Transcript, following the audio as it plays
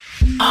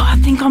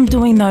think I'm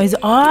doing those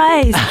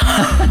eyes.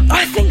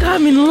 I think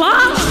I'm in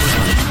love.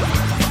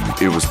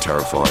 It was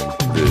terrifying.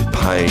 The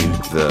pain,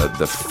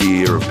 the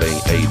fear of being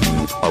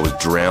eaten. I was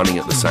drowning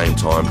at the same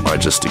time. I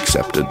just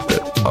accepted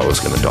that I was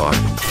going to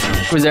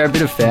die. Was there a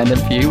bit of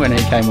fandom for you when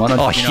he came on?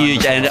 Oh,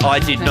 huge. And I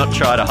did not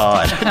try to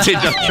hide. Did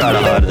not try to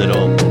hide it at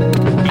all.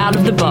 Out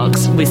of the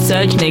Box with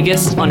Serge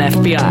Negus on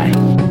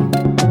FBI.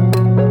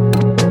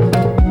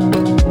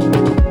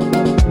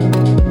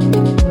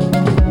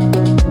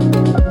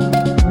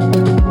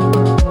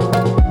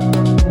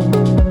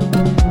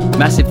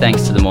 Massive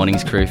thanks to the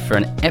Mornings crew for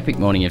an epic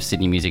morning of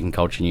Sydney music and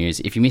culture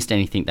news. If you missed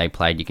anything they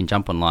played, you can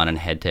jump online and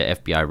head to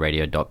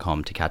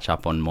fbiradio.com to catch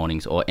up on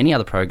Mornings or any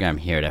other program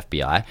here at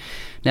FBI.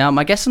 Now,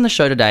 my guest on the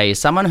show today is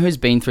someone who's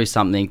been through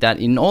something that,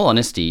 in all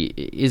honesty,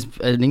 is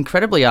an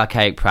incredibly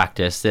archaic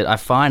practice that I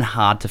find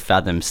hard to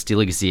fathom still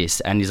exists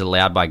and is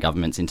allowed by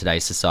governments in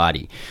today's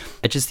society.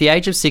 At just the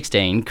age of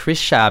 16, Chris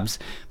Csabs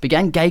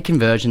began gay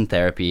conversion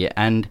therapy,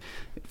 and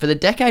for the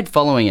decade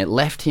following, it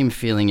left him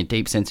feeling a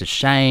deep sense of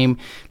shame,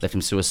 left him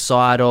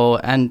suicidal,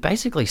 and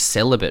basically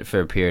celibate for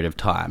a period of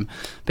time.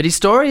 But his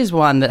story is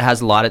one that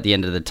has light at the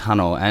end of the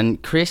tunnel, and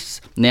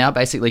Chris now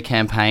basically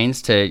campaigns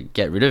to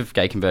get rid of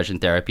gay conversion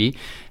therapy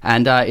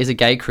and is a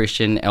gay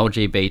Christian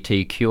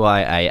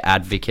LGBTQIA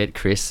advocate.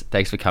 Chris,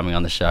 thanks for coming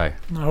on the show.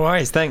 No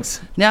worries,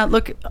 thanks. Now,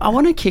 look, I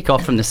want to kick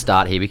off from the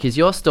start here because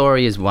your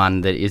story is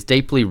one that is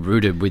deeply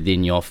rooted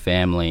within your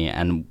family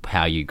and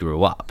how you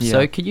grew up. Yeah.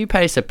 So could you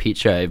paint us a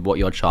picture of what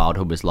your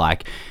childhood was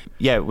like?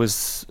 Yeah, it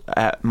was.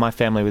 My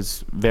family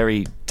was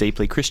very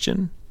deeply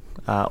Christian,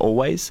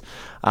 always.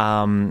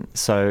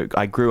 So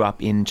I grew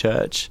up in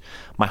church.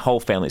 My whole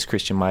family's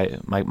Christian.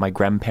 My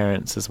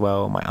grandparents as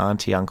well. My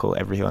auntie, uncle,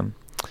 everyone.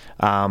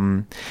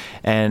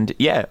 And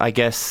yeah, I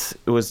guess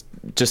it was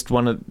just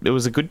it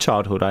was a good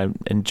childhood. I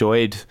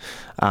enjoyed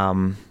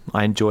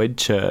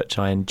church.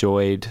 I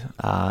enjoyed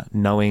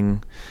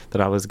knowing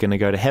that I was going to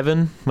go to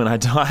heaven when I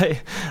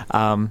die.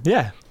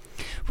 Yeah.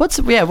 What's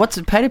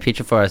paint a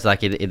picture for us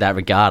like in that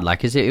regard?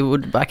 Like, I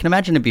can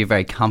imagine it'd be a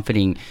very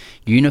comforting,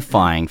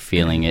 unifying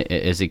feeling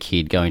as a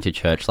kid going to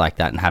church like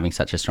that and having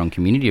such a strong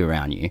community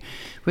around you.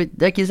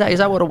 Like, is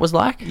that what it was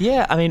like?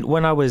 Yeah, I mean,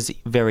 when I was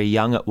very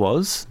young, it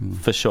was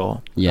for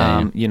sure.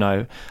 Yeah.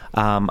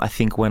 I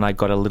think when I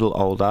got a little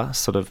older,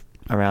 sort of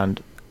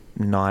around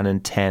 9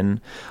 and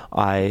 10,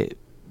 I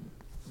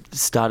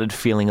started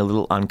feeling a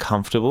little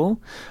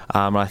uncomfortable.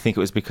 I think it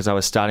was because I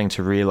was starting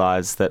to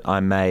realise that I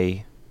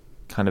may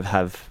kind of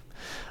have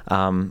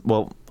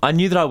I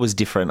knew that I was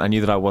different. I knew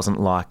that I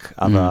wasn't like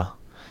other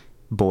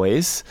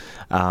boys,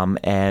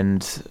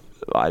 and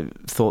I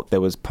thought there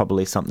was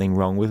probably something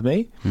wrong with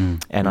me,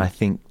 and I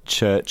think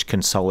church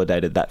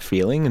consolidated that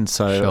feeling. And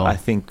so I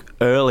think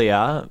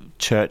earlier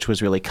church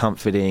was really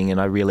comforting and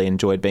I really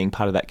enjoyed being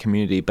part of that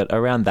community, but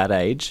around that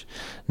age,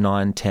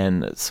 9,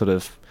 10, it sort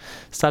of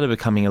started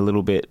becoming a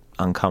little bit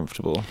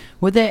uncomfortable.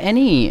 Were there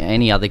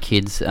any other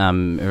kids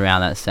around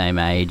that same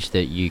age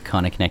that you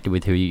kind of connected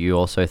with who you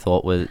also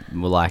thought were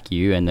like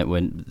you and that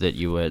were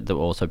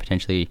also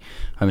potentially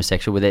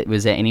homosexual?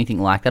 Was there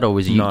anything like that,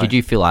 or did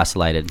you feel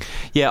isolated?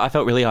 Yeah, I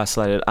felt really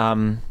isolated.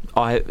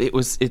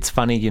 It's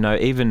funny,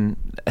 even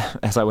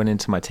as I went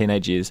into my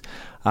teenage years,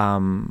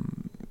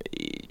 and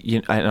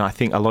I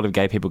think a lot of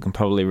gay people can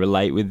probably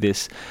relate with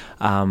this.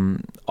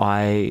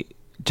 I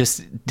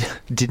just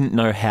didn't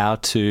know how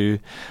to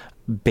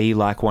be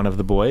like one of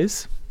the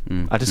boys.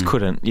 I just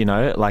couldn't,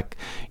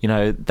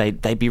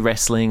 they'd be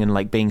wrestling and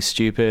like being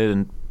stupid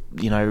and,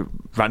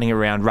 running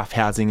around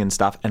roughhousing and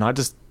stuff. And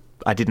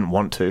I didn't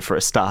want to for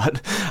a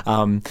start.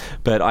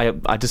 But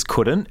I just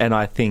couldn't. And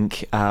I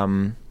think,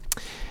 there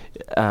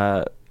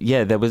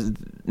was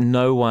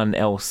no one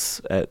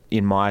else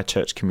in my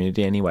church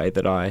community anyway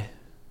that I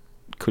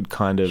could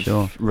kind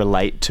of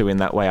relate to in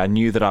that way. I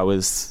knew that I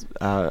was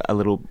a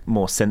little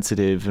more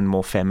sensitive and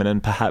more feminine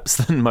perhaps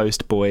than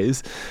most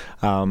boys.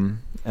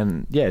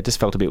 And yeah, it just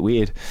felt a bit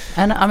weird.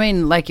 And I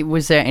mean, like,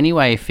 was there any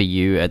way for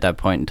you at that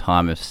point in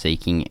time of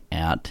seeking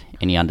out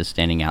any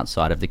understanding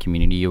outside of the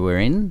community you were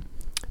in?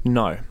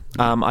 No.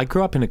 I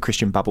grew up in a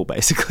Christian bubble,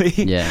 basically.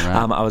 Yeah,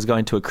 right. I was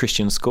going to a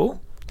Christian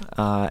school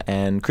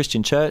and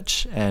Christian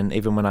church, and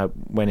even when I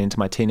went into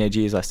my teenage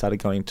years, I started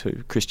going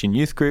to Christian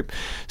youth group.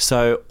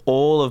 So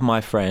all of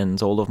my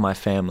friends, all of my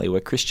family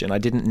were Christian. I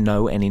didn't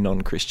know any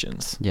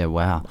non-Christians. Yeah,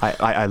 wow.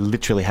 I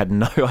literally had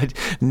no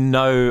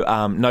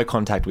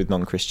contact with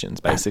non-Christians,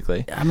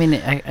 basically. I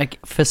mean,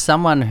 for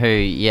someone who,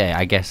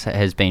 I guess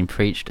has been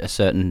preached a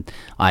certain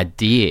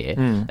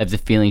idea of the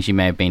feelings you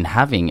may have been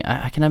having,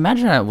 I can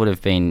imagine it would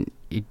have been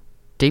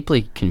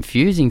deeply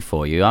confusing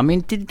for you. I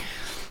mean,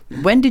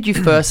 when did you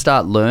first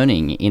start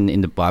learning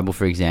in the Bible,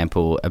 for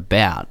example,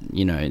 about,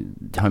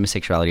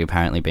 homosexuality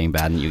apparently being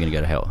bad and you're going to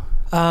go to hell?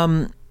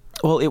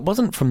 Well, it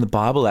wasn't from the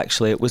Bible,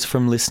 actually. It was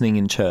from listening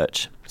in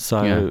church.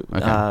 So,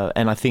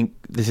 and I think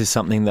this is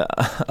something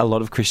that a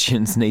lot of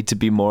Christians need to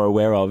be more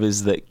aware of,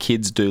 is that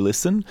kids do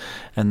listen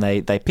and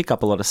they pick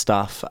up a lot of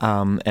stuff.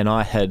 And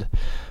I had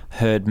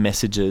heard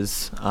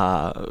messages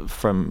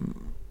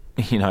from,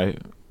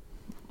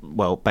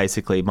 well,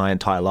 basically my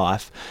entire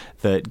life,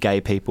 that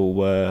gay people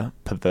were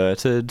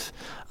perverted,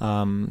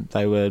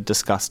 they were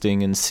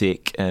disgusting and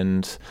sick,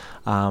 and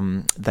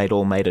they'd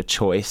all made a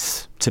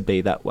choice to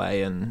be that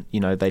way, and, you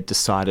know, they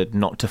decided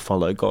not to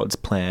follow God's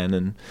plan.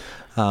 And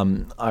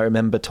I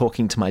remember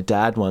talking to my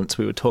dad once.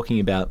 We were talking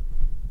about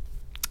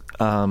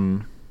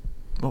what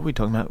were we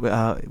talking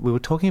about? We were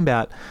talking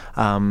about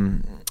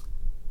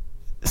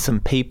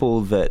some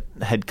people that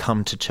had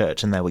come to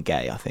church and they were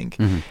gay, I think.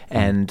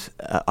 And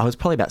I was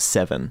probably about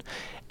 7,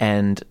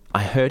 and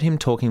I heard him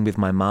talking with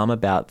my mum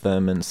about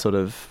them, and sort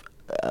of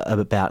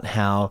about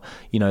how,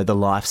 you know, the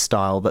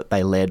lifestyle that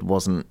they led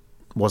wasn't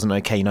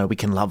okay. You know, we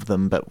can love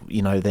them, but,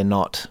 you know, they're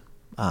not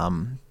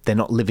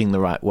living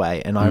the right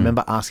way. And I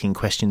remember asking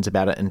questions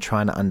about it and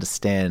trying to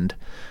understand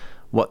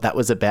what that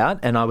was about.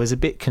 And I was a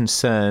bit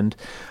concerned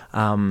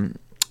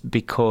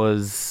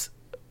because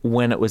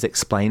when it was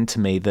explained to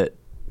me that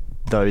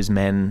those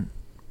men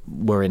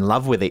were in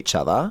love with each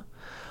other,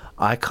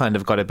 I kind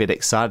of got a bit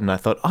excited, and I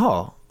thought,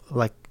 oh,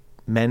 like,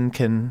 men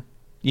can,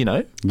 you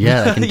know,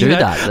 they can do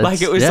that.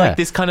 Like, it was like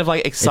this kind of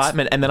like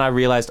excitement, and then I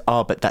realized,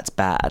 oh, but that's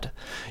bad,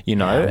 you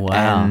know. Wow.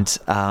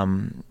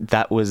 And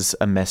that was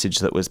a message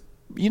that was,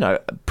 you know,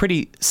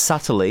 pretty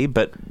subtly,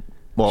 but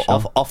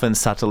often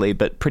subtly,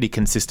 but pretty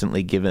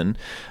consistently given,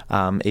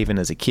 even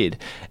as a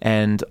kid.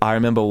 And I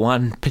remember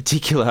one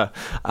particular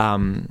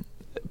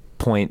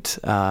point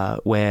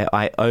where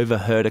I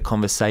overheard a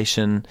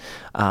conversation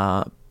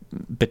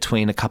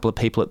between a couple of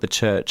people at the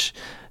church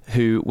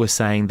who were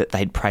saying that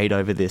they'd prayed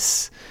over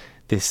this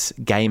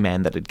gay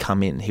man that had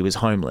come in. He was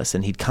homeless,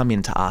 and he'd come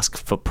in to ask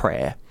for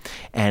prayer,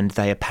 and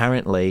they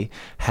apparently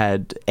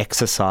had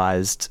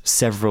exorcised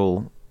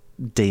several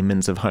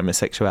demons of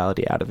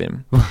homosexuality out of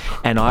him.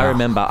 And I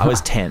remember I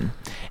was 10,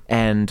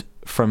 and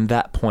from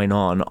that point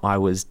on I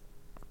was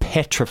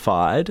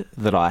petrified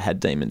that I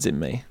had demons in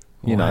me.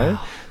 You know,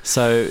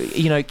 so,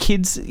 you know,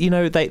 kids, you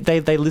know,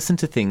 they listen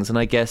to things, and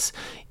I guess,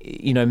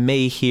 you know,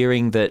 me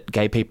hearing that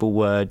gay people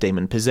were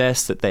demon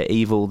possessed, that they're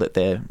evil, that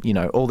they're, you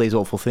know, all these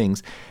awful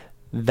things,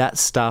 that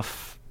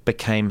stuff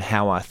became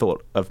how I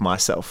thought of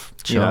myself.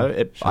 Sure,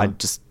 you know,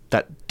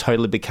 that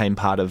totally became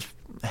part of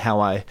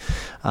how I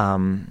saw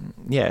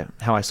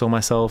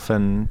myself,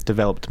 and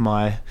developed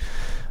my,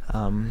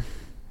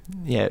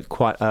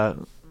 quite a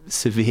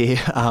severe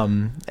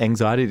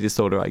anxiety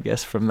disorder, I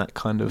guess, from that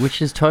kind of...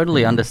 Which is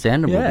totally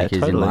understandable, because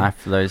totally. in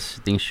life those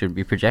things should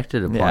be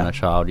projected upon a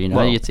child, you know.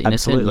 Well, it's innocent,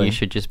 absolutely. you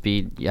should just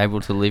be able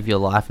to live your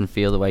life and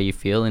feel the way you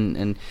feel,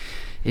 and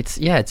it's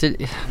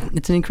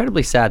an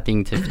incredibly sad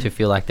thing to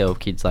feel like there were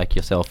kids like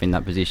yourself in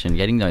that position,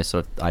 getting those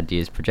sort of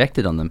ideas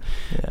projected on them.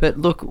 Yeah. But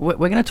look, we're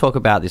going to talk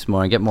about this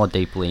more and get more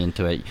deeply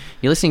into it.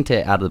 You're listening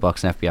to Out of the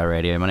Box on FBI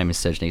Radio. My name is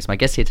Serge Nix. My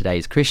guest here today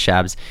is Chris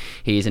Csabs.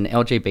 He is an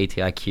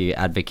LGBTIQ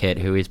advocate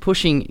who is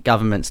pushing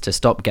governments to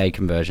stop gay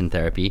conversion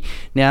therapy.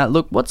 Now,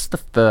 look, what's the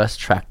first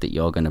track that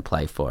you're going to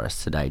play for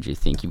us today, do you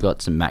think? You've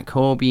got some Matt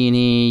Corby in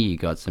here,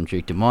 you've got some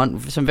Duke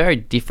Dumont, some very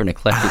different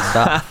eclectic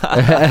stuff.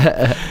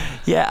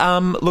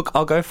 Look,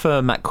 I'll go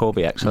for Matt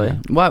Corby, actually.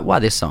 Why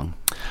this song?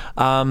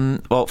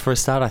 Well, for a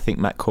start, I think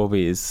Matt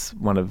Corby is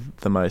one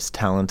of the most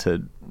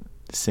talented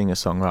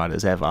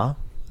singer-songwriters ever.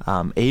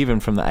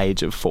 Even from the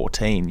age of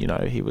 14, you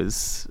know, he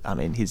was, I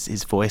mean,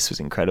 his voice was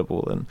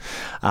incredible.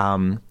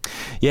 And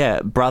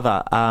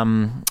Brother,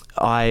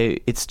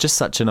 it's just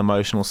such an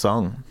emotional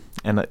song,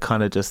 and it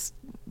kind of just,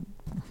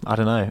 I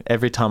don't know,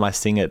 every time I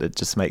sing it, it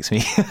just makes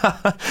me feel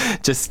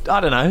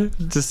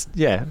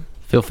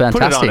fantastic.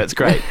 Put it on, it's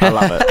great. I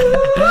love it.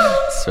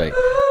 Sweet.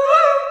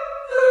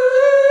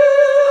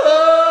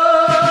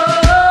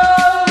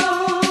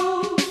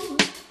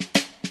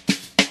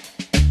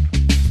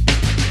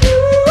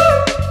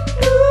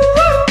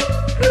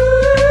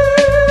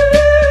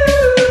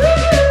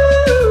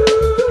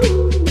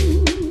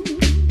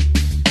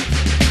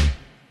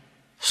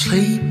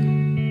 Sleep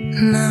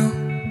now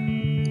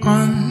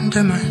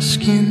under my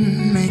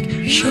skin.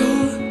 Make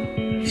sure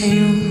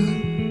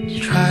you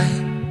try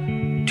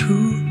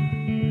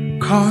to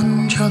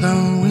conjure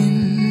the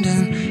wind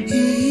and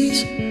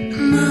ease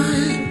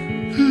my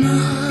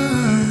mind.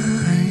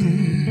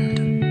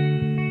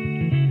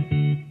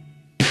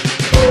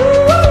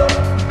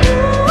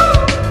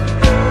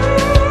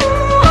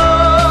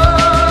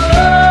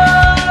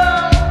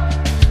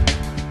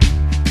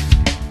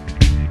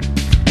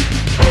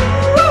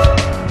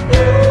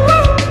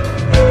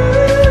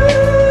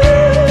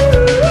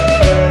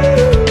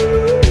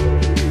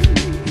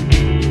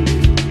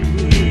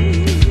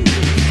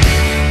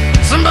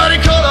 Somebody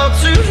call out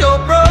to your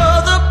brother.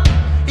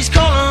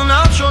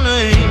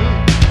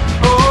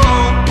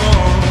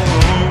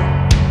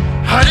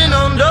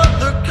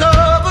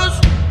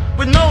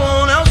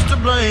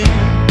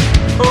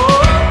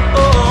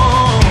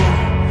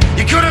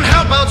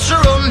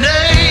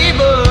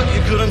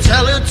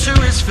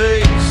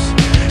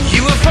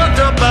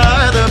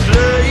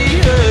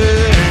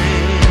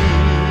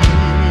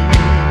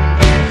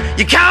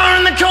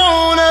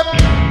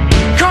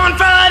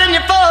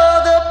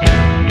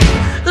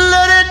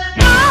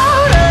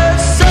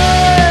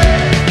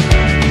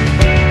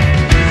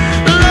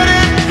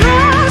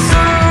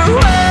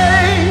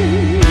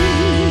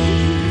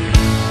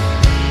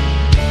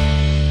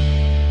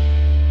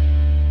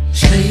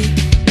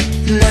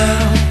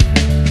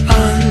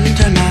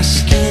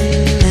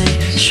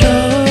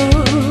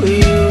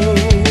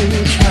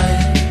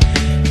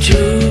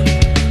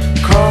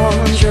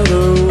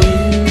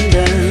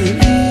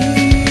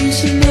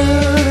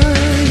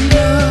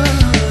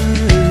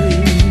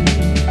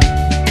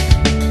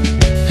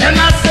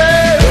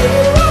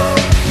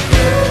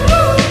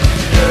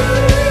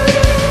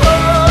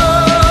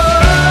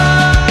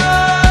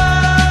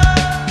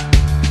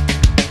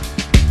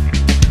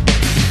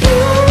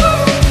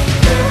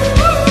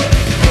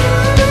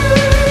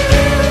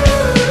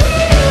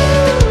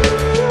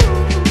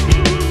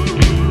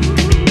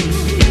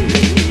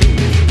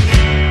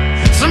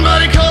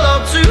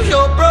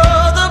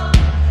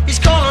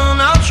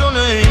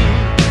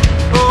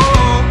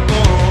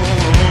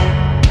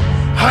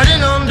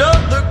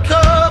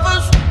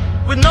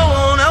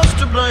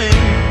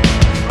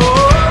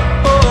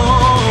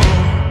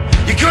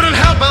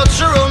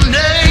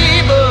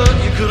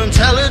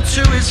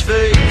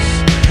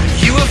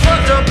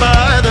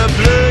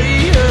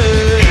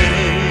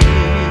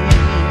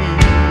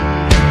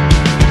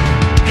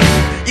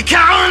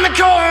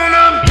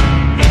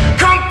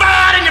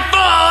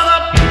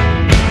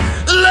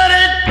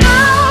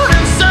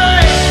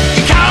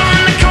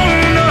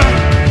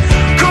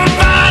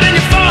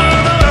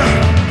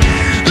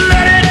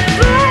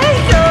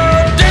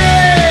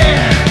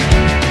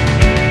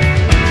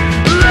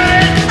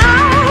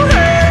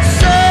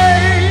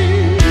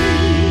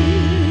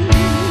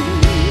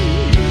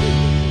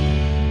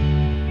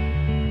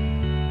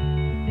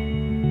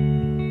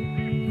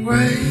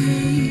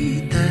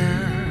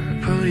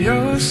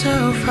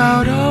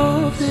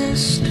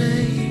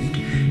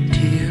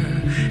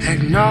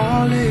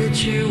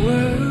 acknowledge you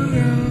were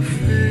a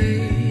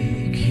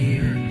fake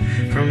here.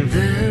 From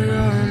there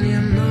on you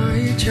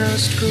might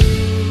just go.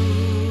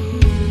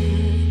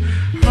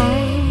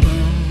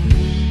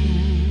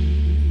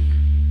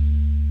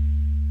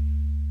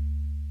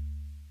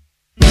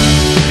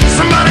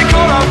 Somebody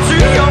call out to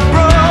your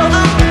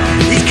brother,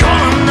 he's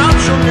calling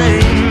out your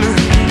name.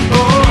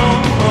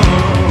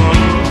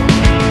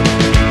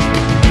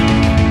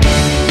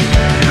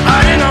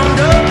 Hiding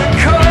under the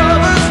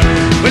covers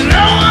with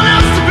no one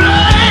else to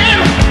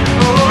blame.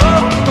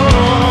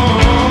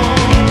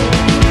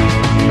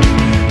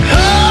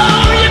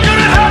 Oh, you're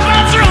gonna help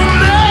out your own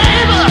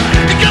neighbor.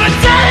 You're gonna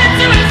tell it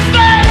to his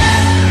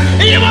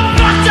face. You were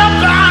fucked up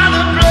by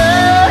the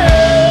blame.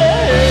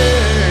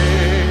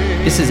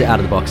 This is Out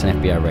of the Box on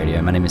FBI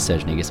Radio. My name is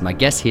Serge Negus. My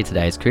guest here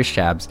today is Chris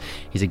Csabs.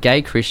 He's a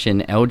gay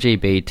Christian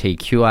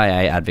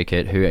LGBTQIA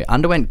advocate who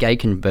underwent gay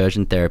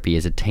conversion therapy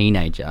as a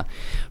teenager.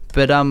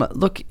 But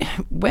look,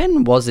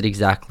 when was it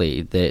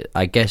exactly that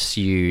I guess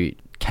you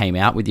came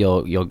out with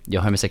your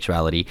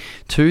homosexuality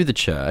to the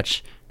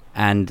church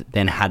and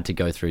then had to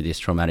go through this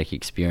traumatic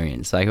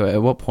experience? Like,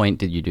 at what point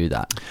did you do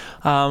that?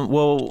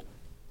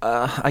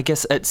 I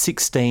guess at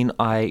 16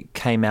 I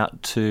came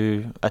out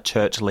to a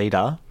church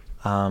leader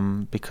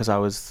because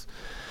I'd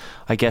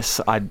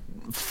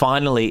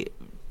finally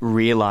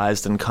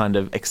realised and kind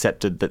of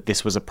accepted that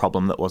this was a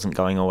problem that wasn't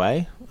going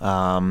away.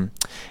 And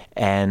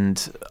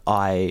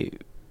I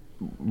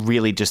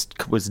really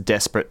just was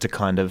desperate to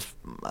kind of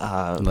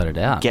Let it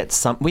out. get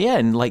some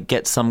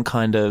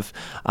kind of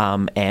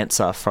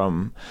answer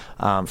from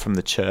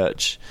the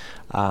church.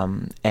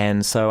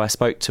 And so I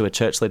spoke to a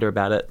church leader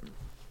about it.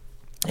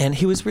 And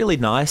he was really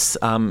nice.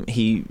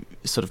 He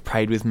sort of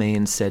prayed with me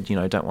and said,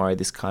 don't worry,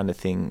 this kind of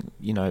thing,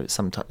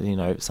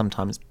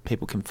 sometimes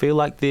people can feel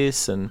like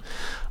this. And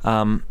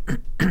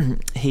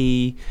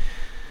he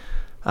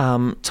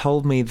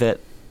told me that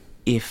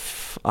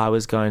if I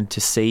was going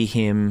to see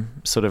him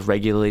sort of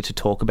regularly to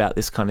talk about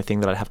this kind of thing,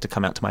 that I'd have to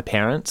come out to my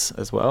parents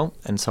as well.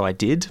 And so I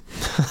did.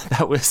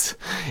 That was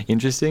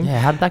interesting. Yeah,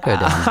 how did that go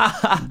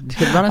down? You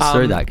could run us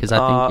through that, because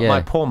I think,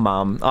 my poor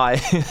mum,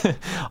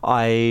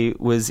 I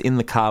was in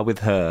the car with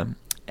her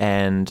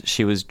and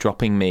she was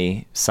dropping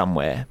me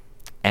somewhere.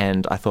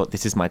 And I thought,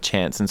 this is my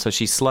chance. And so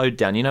she slowed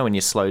down. when you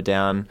slow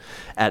down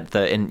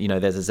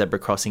there's a zebra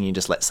crossing, you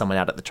just let someone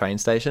out at the train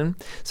station.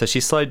 So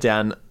she slowed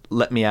down,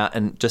 let me out,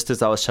 and just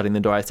as I was shutting the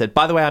door, I said,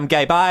 by the way, I'm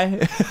gay,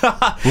 bye.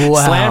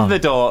 Wow. Slammed the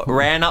door,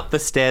 ran up the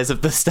stairs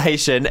of the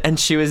station, and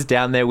she was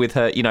down there with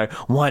her,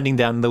 winding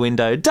down the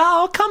window.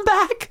 Doll, come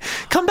back,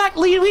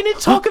 Lee, we need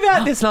to talk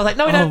about this. And I was like,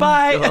 no, we don't,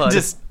 bye. God. And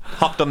just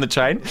hopped on the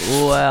train.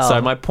 Wow.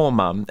 So my poor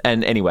mum.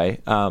 And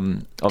anyway,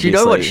 obviously,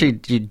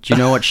 Do you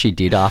know what she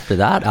did after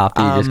that?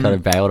 After you just kind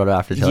of bailed on her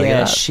after telling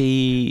her that?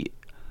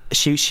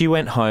 She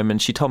went home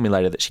and she told me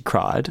later that she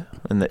cried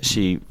and that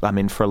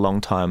for a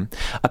long time,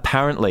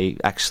 apparently,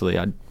 actually,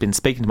 I'd been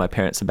speaking to my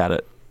parents about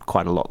it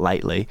quite a lot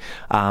lately.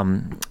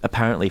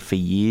 Apparently for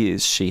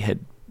years she had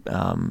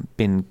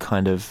been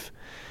kind of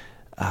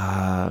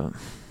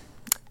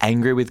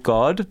angry with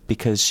God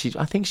because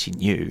I think she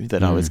knew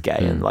that I was gay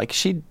and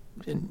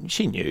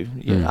she knew.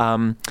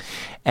 Yeah.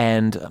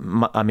 And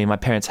my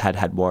parents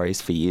had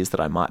worries for years that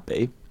I might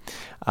be.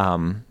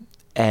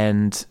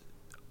 And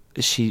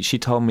she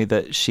told me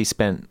that she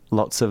spent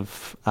lots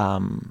of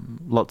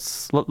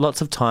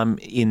time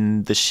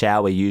in the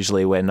shower,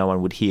 usually where no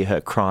one would hear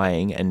her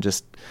crying, and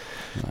just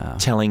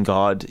telling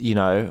God,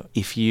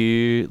 if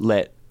you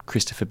let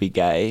Christopher be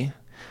gay,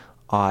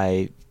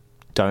 I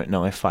don't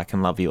know if I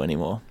can love you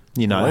anymore.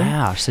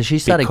 Wow. So she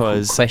started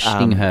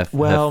questioning her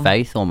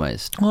faith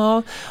almost.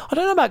 Well, I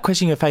don't know about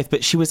questioning her faith,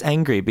 but she was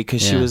angry because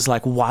she was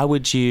like, why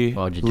would you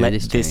let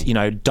this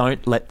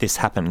don't let this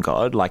happen,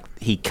 God. Like,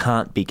 he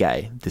can't be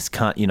gay. This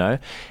can't,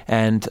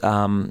 And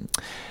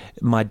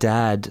my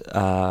dad,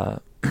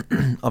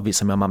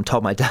 obviously my mum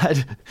told my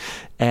dad,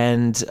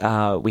 and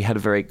we had a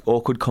very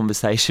awkward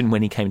conversation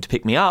when he came to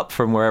pick me up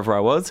from wherever I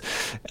was.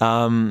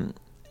 And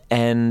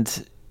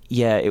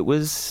yeah, it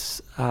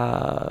was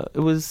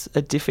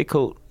a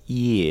difficult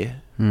year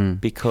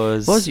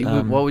because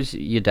what was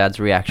your dad's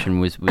reaction?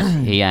 Was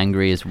he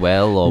angry as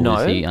well, or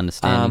was he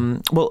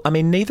understanding?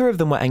 Neither of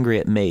them were angry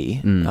at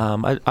me.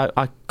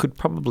 I could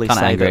probably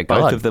say that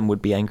both of them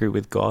would be angry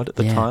with God at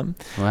the time.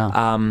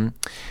 Wow.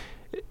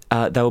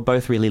 They were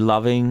both really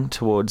loving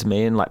towards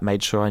me and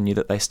made sure I knew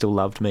that they still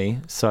loved me.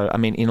 So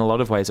in a lot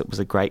of ways it was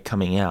a great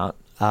coming out.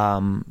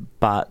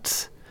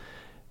 But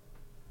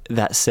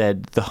that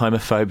said, the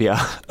homophobia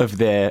of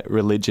their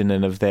religion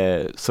and of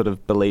their sort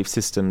of belief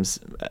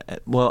systems,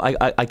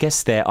 I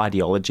guess their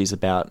ideologies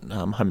about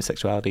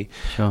homosexuality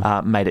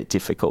made it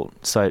difficult.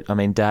 So,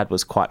 Dad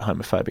was quite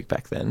homophobic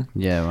back then.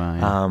 Yeah, wow.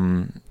 Yeah.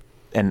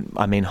 And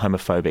I mean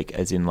homophobic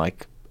as in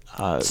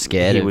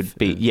scared he would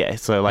be, he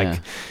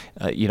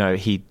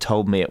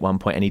told me at one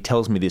point, and he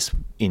tells me this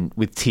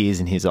with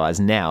tears in his eyes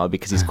now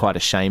because he's quite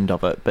ashamed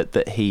of it, but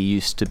that he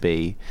used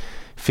to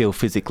feel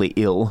physically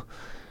ill,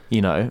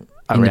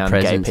 In the around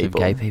presence gay of people.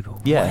 gay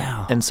people. Yeah.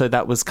 Wow. And so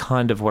that was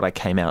kind of what I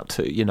came out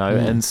to, you know,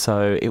 and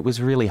so it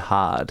was really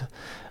hard.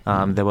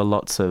 There were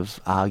lots of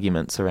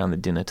arguments around the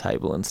dinner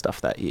table and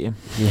stuff that year.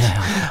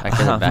 Yeah, I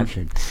can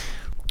imagine.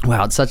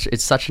 Wow,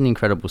 it's such an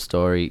incredible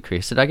story,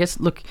 Chris. And I guess,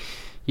 look,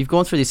 you've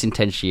gone through this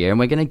intense year, and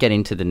we're going to get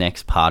into the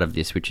next part of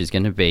this, which is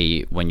going to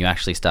be when you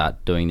actually start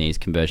doing these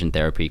conversion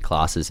therapy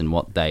classes and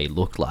what they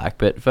look like.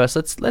 But first,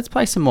 let's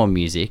play some more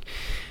music.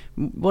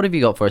 What have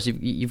you got for us?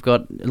 You've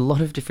got a lot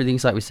of different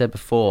things, like we said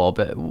before,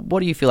 but what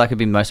do you feel like would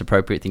be the most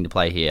appropriate thing to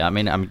play here? I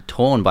mean, I'm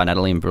Torn by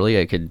Natalie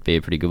Imbruglia could be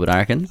a pretty good one, I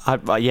reckon.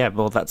 Yeah,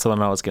 well, that's the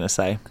one I was going to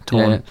say.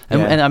 Torn. Yeah.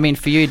 Yeah. And I mean,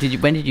 for you,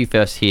 when did you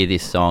first hear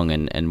this song,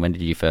 and when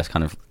did you first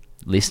kind of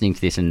listening to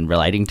this and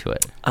relating to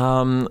it?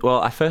 Well,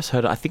 I first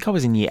heard it, I think I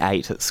was in year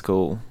 8 at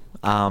school.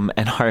 And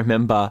I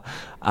remember,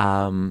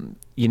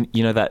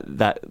 you know,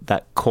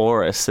 that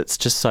chorus, it's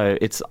just so,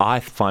 I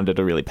find it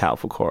a really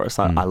powerful chorus.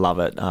 I love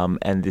it.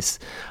 And this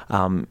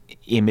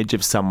image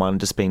of someone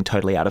just being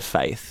totally out of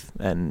faith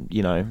and,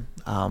 you know,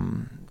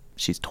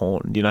 she's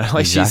torn, you know,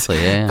 like Exactly,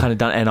 she's yeah. kind of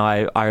done. And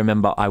I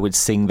remember I would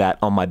sing that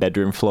on my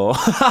bedroom floor.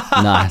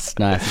 Nice.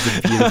 It's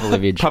a beautiful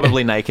image.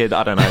 Probably naked,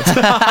 I don't know.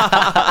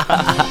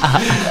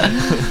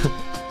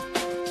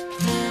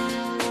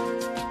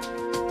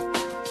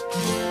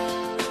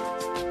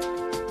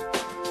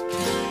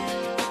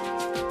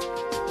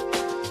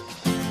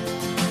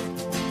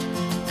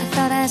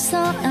 I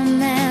saw a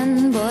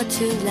man brought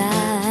to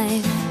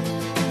life.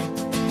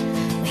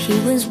 He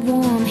was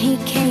warm, he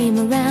came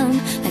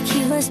around like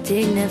he was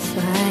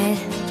dignified.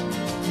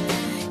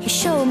 He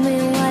showed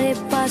me what it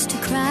was to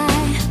cry.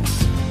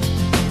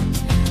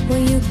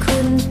 Well, you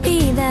couldn't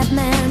be that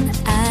man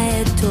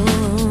I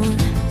adore.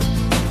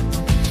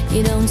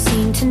 You don't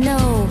seem to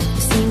know,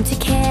 seem to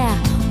care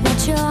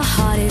what your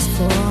heart is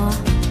for.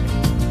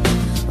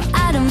 Well,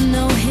 I don't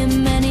know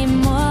him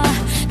anymore.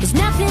 There's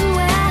nothing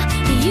where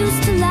he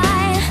used to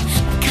lie.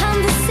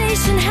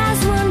 Conversation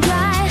has run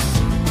dry.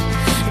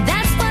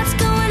 That's what's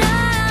going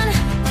on.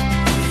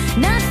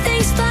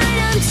 Nothing's fine,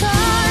 I'm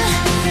torn.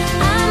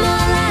 I'm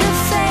all out of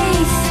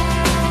faith.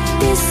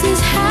 This is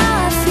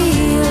how I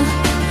feel.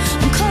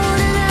 I'm cold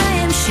and I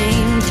am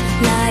shamed,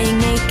 lying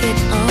naked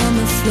on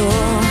the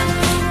floor.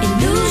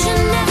 Illusion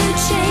never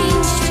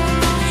changed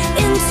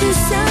into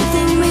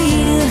something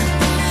real.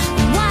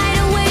 I'm wide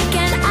awake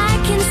and I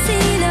can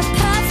see the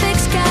perfect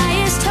sky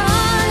is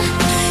torn.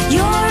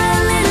 You're a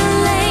little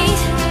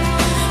late,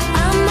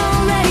 I'm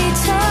already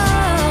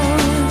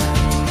torn.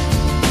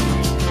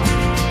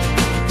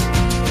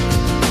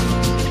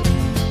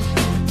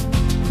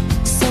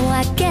 So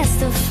I guess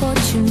the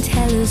fortune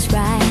teller's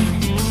right.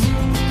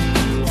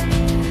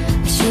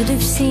 I should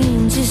have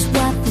seen just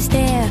what was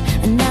there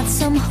and not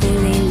some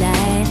holy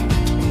light.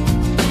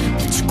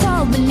 But you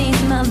crawl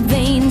beneath my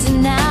veins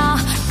and now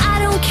I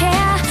don't care,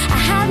 I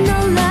have no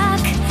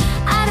luck.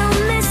 I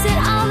don't miss it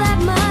all that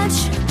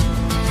much.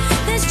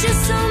 There's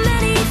just so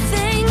many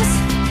things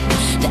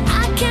that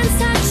I can't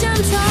touch,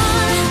 I'm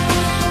torn.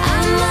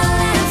 I'm all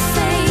out of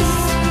faith.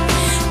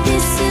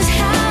 This is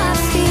how I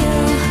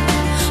feel.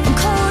 I'm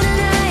cold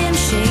and I am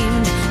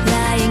shamed,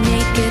 lying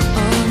naked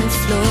on the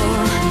floor.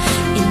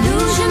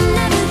 Illusion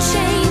never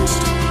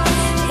changed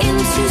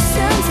into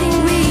something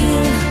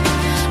real.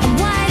 I'm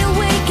wide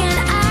awake and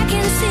I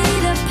can see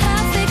the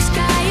perfect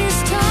sky is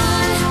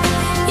torn.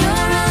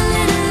 You're a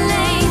little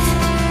late.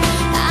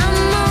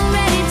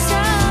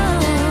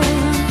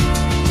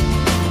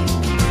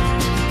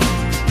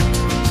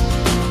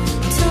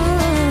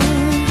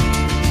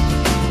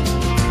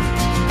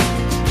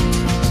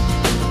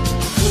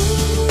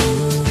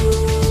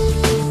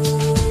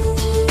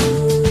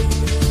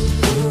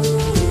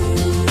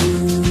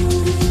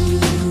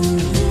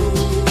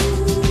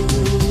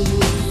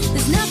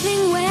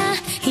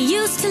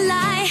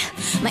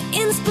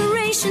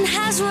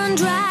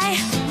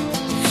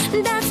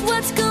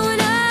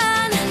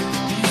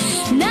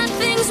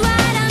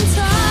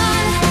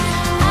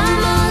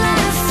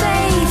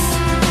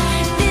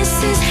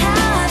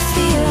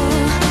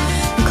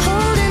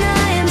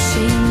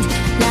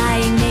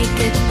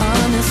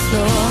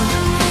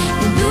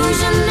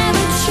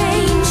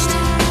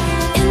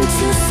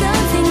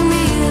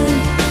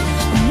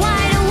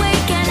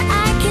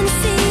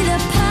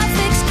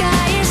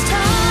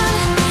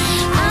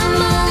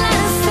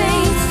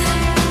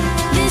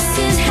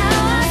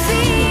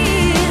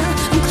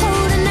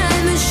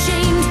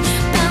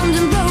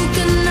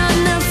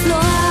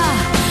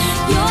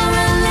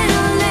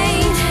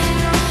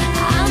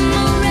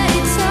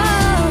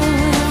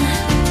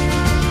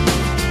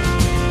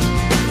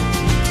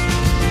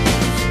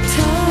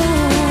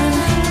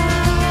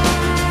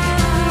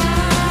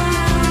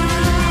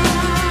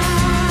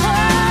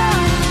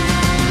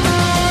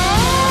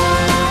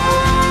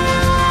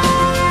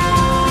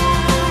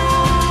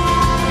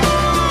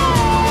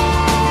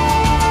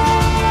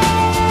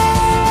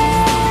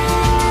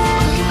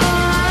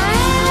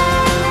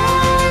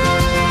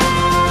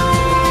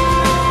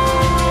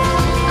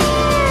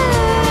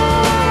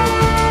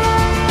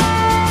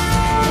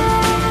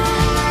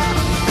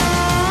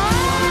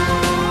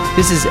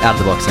 This is Out of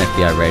the Box on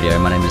FBI Radio.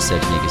 My name is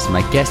Serge Nigas.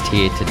 My guest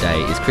here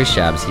today is Chris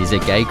Csabs. He's a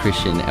gay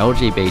Christian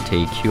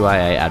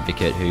LGBTQIA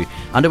advocate who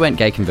underwent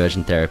gay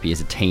conversion therapy as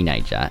a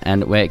teenager.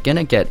 And we're going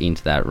to get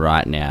into that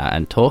right now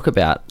and talk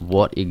about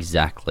what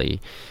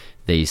exactly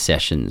these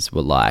sessions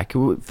were like.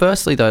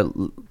 Firstly,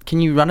 though,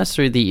 can you run us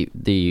through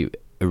the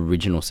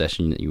original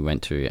session that you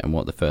went to and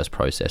what the first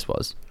process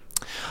was?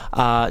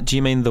 Do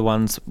you mean the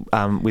ones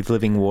with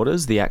Living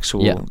Waters, the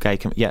actual gay...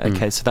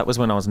 okay, so that was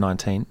when I was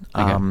 19.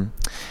 Okay.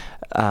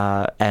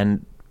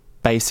 And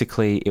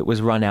basically it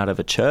was run out of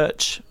a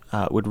church,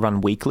 would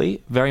run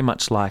weekly, very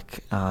much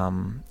like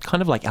kind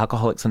of like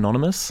Alcoholics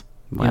Anonymous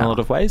in a lot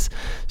of ways.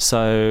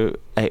 So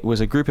it was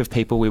a group of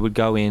people. We would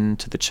go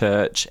into the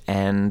church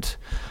and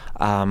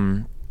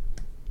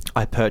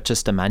I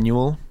purchased a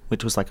manual,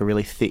 which was like a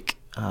really thick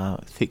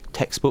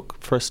textbook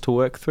for us to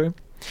work through.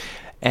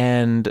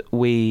 And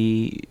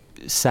we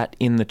sat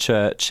in the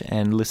church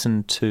and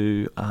listened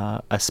to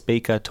a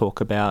speaker talk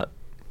about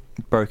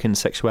broken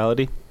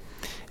sexuality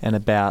and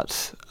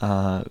about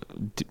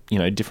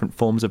different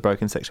forms of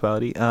broken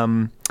sexuality,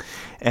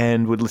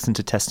 and would listen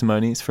to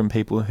testimonies from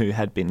people who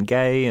had been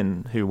gay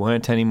and who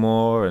weren't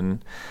anymore,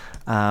 and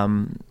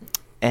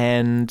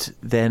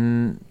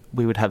then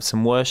we would have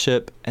some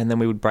worship, and then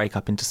we would break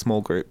up into small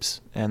groups,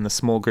 and the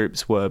small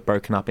groups were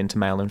broken up into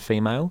male and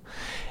female,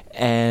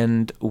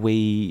 and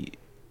we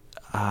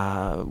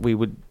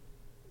would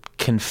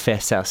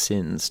confess our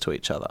sins to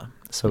each other.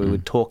 So we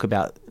would talk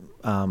about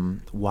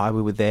why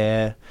we were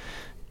there,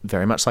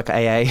 very much like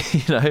AA,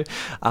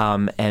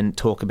 and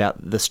talk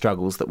about the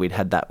struggles that we'd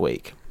had that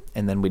week.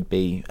 And then we'd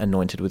be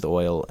anointed with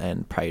oil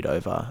and prayed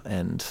over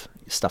and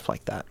stuff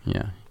like that.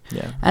 Yeah.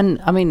 Yeah.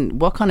 And, I mean,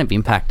 what kind of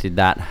impact did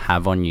that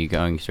have on you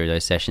going through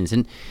those sessions?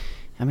 And,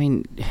 I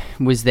mean,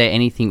 was there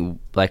anything,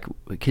 like,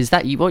 because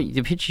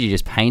the picture you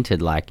just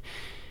painted, like,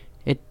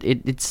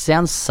 It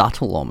sounds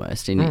subtle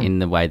almost in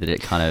the way that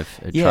it kind of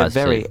tries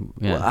very. to...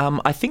 Yeah.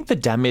 I think the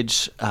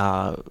damage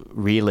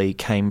really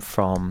came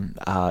from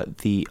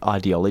the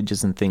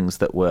ideologies and things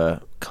that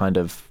were kind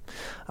of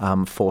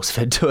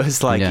force-fed to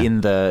us, like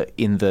in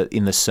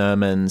the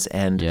sermons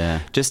and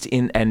just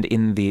in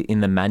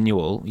the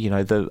manual.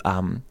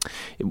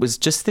 It was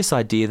just this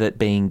idea that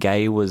being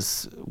gay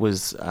was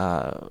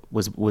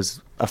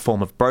a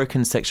form of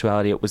broken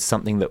sexuality. It was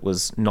something that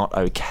was not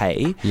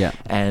okay,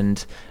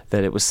 and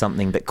that it was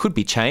something that could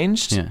be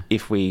changed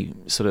if we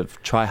sort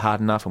of try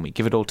hard enough and we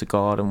give it all to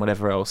God and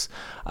whatever else.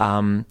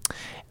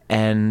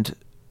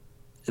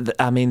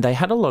 They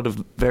had a lot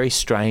of very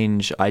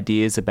strange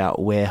ideas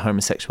about where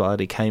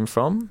homosexuality came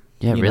from.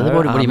 Yeah, really?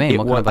 What do you mean?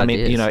 What kind of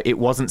ideas? It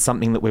wasn't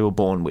something that we were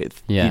born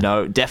with.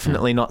 Yeah.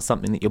 Definitely not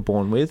something that you're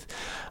born with.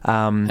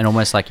 And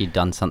almost like you'd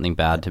done something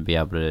bad to be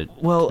able to...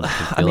 Well,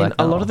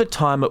 a lot of the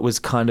time it was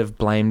kind of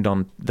blamed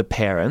on the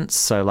parents.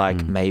 So,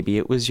 maybe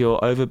it was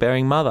your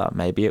overbearing mother.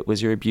 Maybe it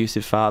was your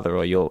abusive father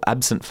or your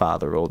absent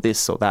father or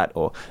this or that.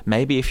 Or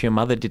maybe if your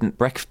mother didn't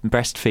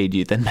breastfeed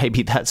you, then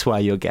maybe that's why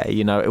you're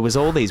gay. It was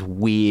all these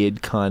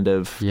weird kind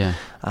of...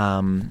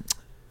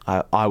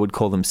 I would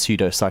call them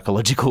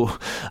pseudo-psychological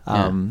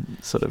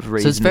sort of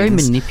reasons. So it's very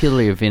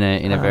manipulative in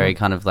a very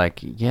kind of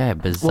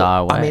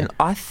bizarre way.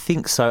 I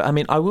think so.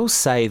 I will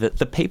say that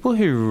the people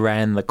who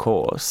ran the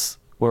course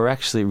were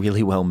actually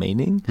really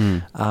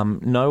well-meaning.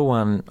 No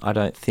one, I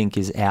don't think,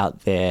 is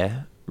out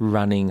there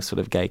running sort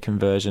of gay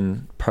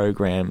conversion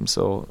programs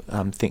or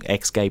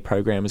ex-gay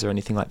programs or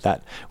anything like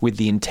that with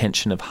the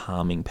intention of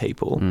harming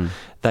people.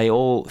 They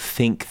all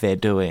think they're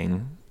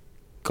doing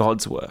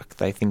God's work.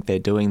 They think they're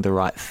doing the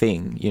right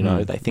thing.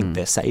 They think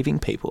they're saving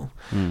people.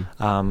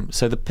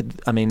 So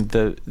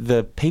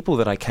the people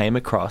that I came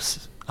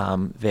across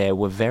there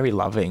were very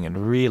loving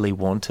and really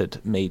wanted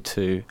me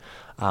to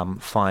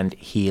find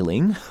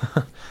healing.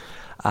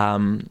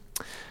 And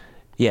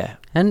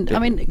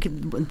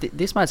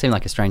this might seem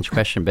like a strange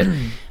question, but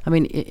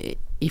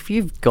if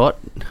you've got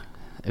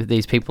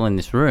these people in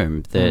this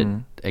room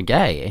that are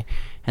gay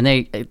and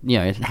they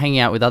hanging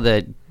out with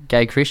other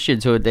gay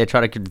Christians who they're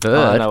trying to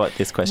convert. I know what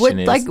this question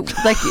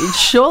is.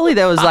 Surely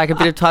there was a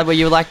bit of time where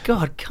you were like,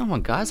 God, come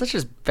on, guys, let's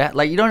just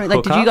you don't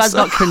did you guys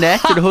not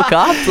connect and hook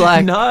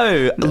up?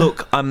 No.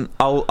 Look,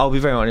 I'll be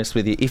very honest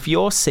with you. If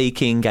you're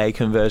seeking gay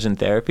conversion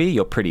therapy,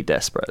 you're pretty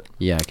desperate.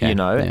 Yeah. Okay.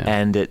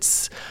 And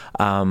it's.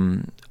 I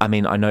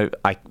know.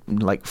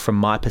 From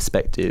my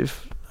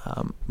perspective,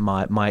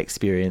 my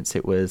experience,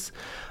 it was.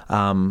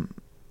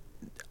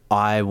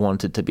 I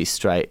wanted to be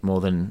straight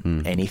more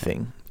than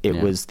anything. It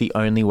was the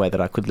only way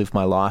that I could live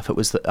my life. It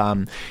was that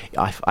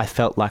I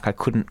felt like I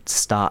couldn't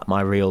start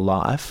my real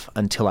life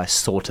until I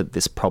sorted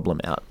this problem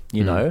out,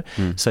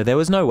 So there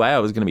was no way I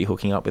was going to be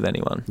hooking up with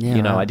anyone.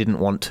 I didn't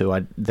want to.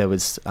 I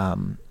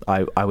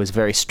was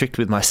very strict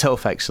with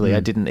myself, actually. I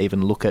didn't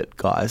even look at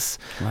guys.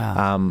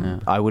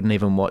 Wow. I wouldn't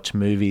even watch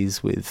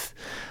movies with,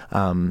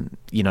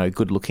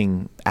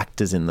 good-looking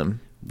actors in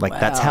them.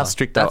 That's how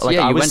strict I was.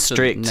 I was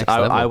strict.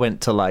 I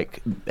went to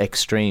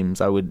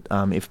extremes. I would,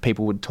 if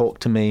people would talk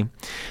to me,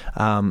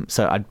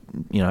 so I'd,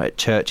 at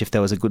church, if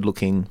there was a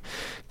good-looking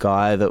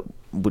guy that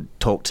would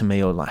talk to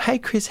me or like, hey,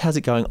 Chris, how's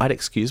it going? I'd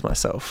excuse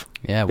myself.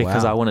 Yeah,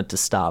 because wow. I wanted to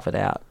starve it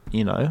out,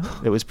 you know.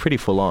 It was pretty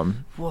full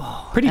on.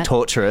 Whoa. Pretty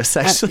torturous,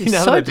 actually. It's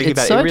Now so- that I think it's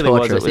about so it, it really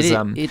torturous. was.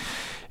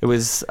 It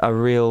was a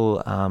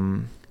real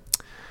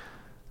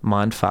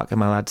mind fuck.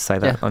 Am I allowed to say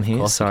that Yeah, on of here?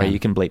 course you Sorry, can. you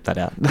can bleep that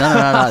out.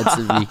 No.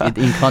 It's,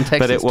 in context,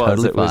 But it's it was.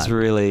 totally It was fine.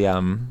 really.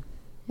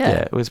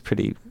 It was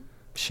pretty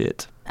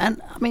shit.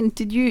 And I mean,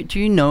 do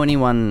you know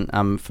anyone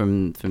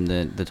from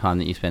the time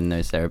that you spend in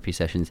those therapy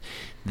sessions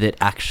that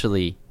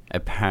actually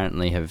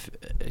apparently have,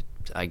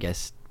 I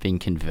guess, been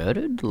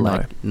converted?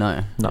 No,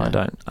 I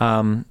don't.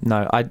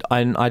 No,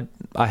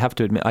 I have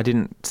to admit, I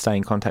didn't stay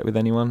in contact with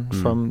anyone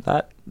from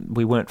that.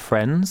 We weren't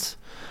friends.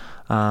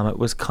 It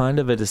was kind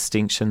of a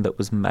distinction that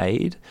was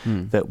made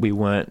that we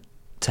weren't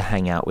to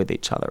hang out with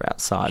each other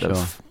outside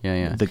of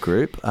the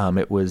group.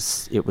 It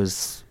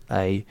was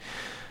a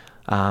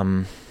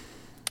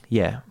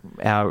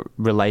our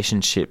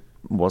relationship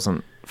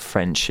wasn't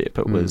friendship.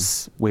 It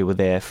was we were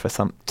there for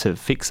to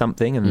fix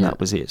something, and that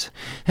was it.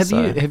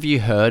 Have you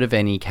heard of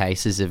any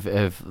cases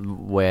of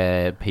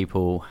where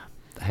people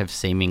have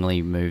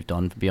seemingly moved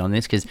on beyond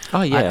this? Because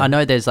I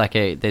know there's like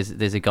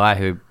there's a guy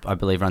who I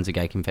believe runs a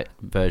gay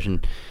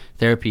conversion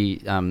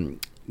therapy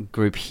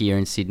group here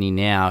in Sydney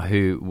now,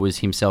 who was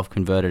himself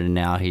converted, and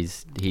now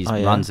he's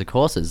runs the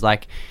courses.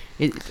 Like,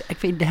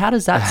 how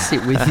does that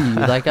sit with you?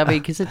 Like, I mean,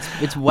 because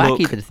it's wacky.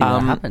 Look, the thing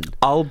that happened.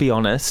 I'll be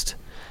honest.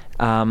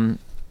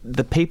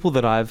 The people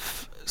that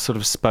I've sort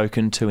of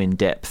spoken to in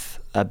depth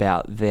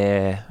about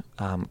their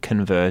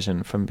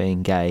conversion from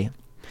being gay,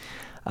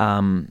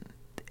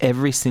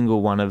 every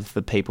single one of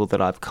the people that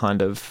I've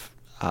kind of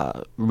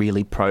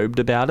really probed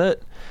about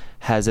it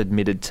has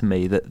admitted to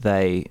me that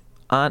they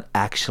aren't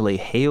actually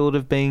healed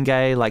of being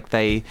gay. Like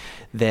they're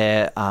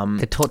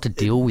taught to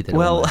deal with it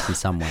almost in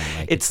some way.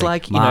 Like, it's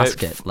like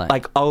mask you know, it.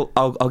 Like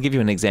I'll give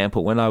you an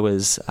example. When I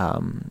was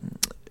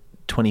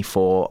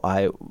 24,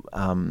 I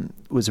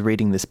was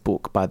reading this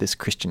book by this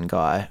Christian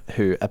guy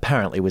who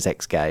apparently was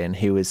ex-gay, and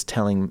he was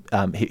telling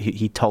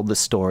he told the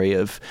story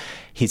of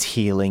his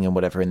healing and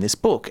whatever in this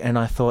book, and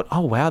I thought,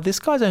 oh wow, this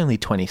guy's only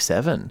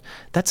 27.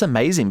 That's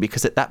amazing,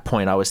 because at that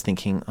point I was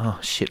thinking, oh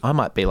shit, I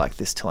might be like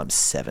this till I'm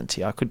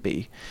 70. I could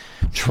be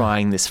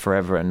trying this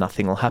forever and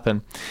nothing will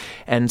happen.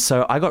 And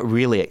so I got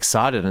really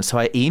excited, and so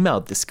I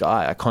emailed this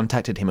guy. I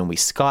contacted him and we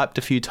Skyped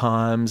a few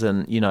times,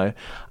 and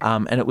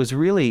and it was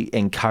really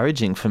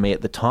encouraging for me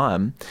at the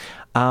time.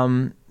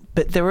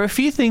 But there were a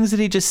few things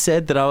that he just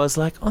said that I was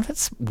like, oh,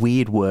 that's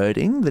weird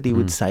wording that he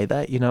would say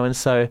that, and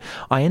so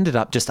I ended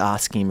up just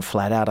asking him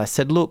flat out. I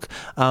said, look,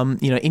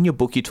 in your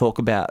book you talk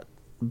about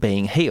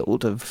being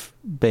healed of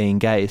being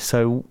gay.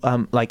 So,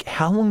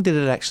 how long did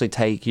it actually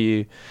take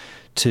you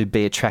to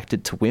be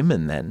attracted to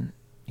women then?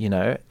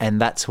 And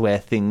that's where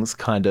things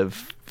kind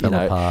of fell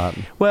apart.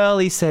 Well,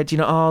 he said,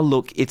 oh,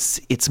 look,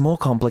 it's more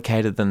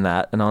complicated than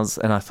that. And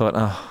I thought,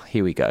 oh,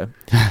 here we go.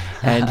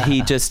 And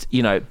he just,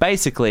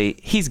 basically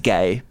he's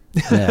gay.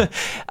 Yeah.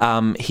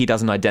 He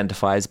doesn't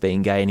identify as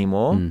being gay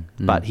anymore,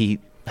 but he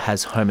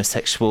has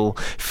homosexual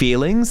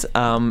feelings,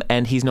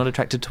 and he's not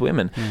attracted to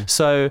women.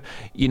 So,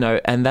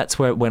 and that's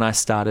when I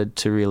started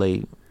to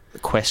really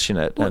question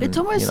it. Well, and, it's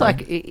almost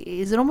like,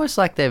 is it almost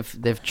like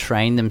they've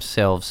trained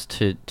themselves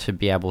to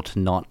be able to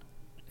not,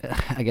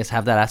 I guess,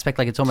 have that aspect?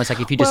 Like, it's almost like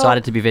if you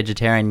decided to be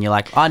vegetarian, you're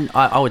like,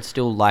 I would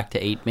still like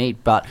to eat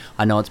meat, but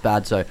I know it's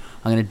bad, so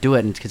I'm going to do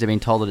it, and because they've been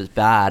told that it's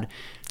bad,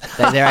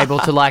 they're able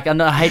to, like,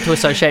 I hate to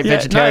associate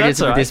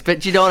vegetarianism with this,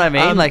 but you know what I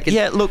mean?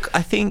 Look,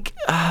 I think,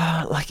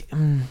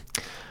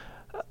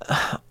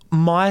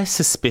 my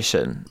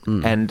suspicion,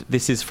 and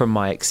this is from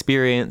my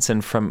experience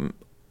and from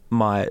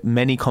my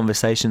many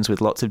conversations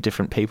with lots of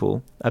different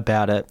people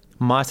about it,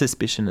 my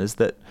suspicion is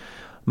that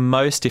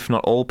most, if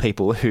not all,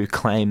 people who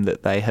claim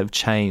that they have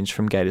changed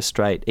from gay to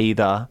straight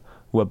either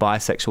were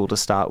bisexual to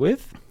start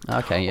with,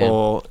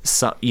 or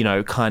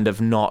kind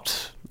of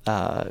not.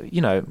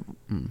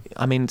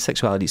 I mean,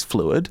 sexuality is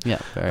fluid,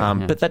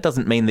 but that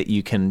doesn't mean that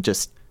you can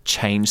just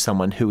change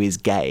someone who is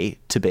gay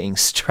to being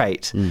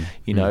straight.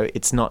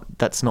 It's not.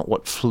 That's not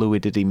what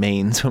fluidity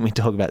means when we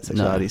talk about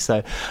sexuality. No.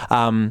 So,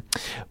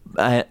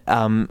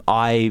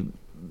 I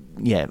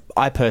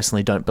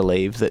personally don't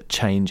believe that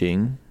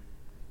changing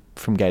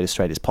from gay to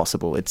straight is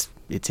possible. It's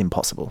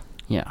impossible.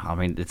 Yeah, I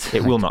mean,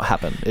 it will not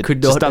happen. It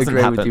could just not doesn't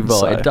agree happen, with you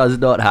more. It does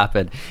not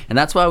happen. And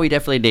that's why we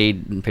definitely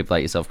need people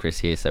like yourself, Chris,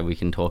 here, so we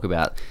can talk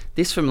about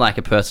this from like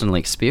a personal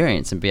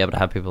experience and be able to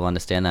have people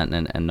understand that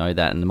and know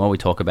that. And the more we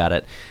talk about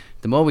it,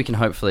 the more we can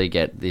hopefully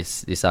get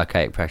this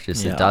archaic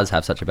practice that does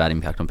have such a bad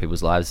impact on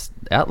people's lives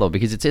outlawed,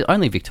 because it's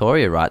only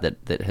Victoria, right,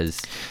 that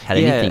has had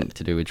anything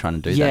to do with trying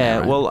to do that. Yeah,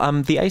 right?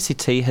 Well, the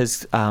ACT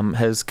has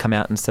come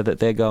out and said that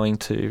they're going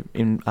to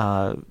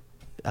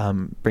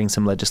bring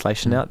some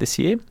legislation out this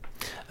year.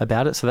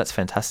 about it, so that's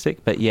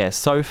fantastic. But yeah,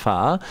 so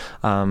far,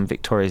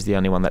 Victoria is the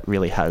only one that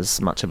really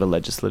has much of a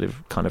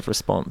legislative kind of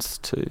response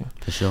to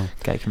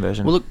gay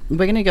conversion. Well, look, we're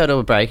going to go to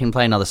a break and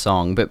play another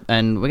song,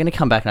 and we're going to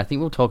come back, and I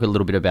think we'll talk a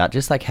little bit about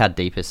just like how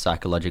deepest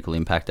psychological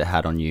impact it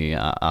had on you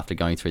after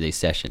going through these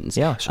sessions.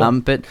 Yeah, sure.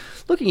 But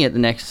looking at the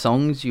next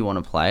songs you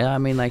want to play, I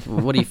mean, like,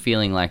 what are you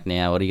feeling like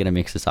now? What are you going to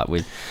mix us up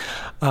with?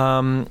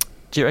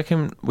 Do you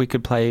reckon we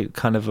could play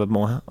kind of a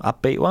more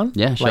upbeat one?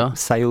 Yeah, sure. Like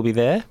Say You'll Be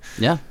There?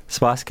 Yeah.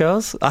 Spice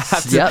Girls? I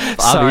have to,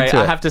 Yep, sorry,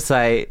 I have to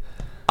say,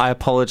 I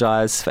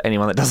apologise for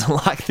anyone that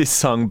doesn't like this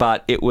song,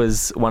 but it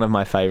was one of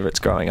my favourites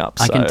growing up.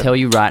 I can tell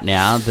you right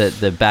now that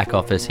the back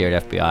office here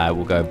at FBI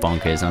will go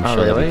bonkers. I'm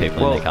sure there'll be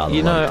people in the car that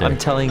you know, love it too. I'm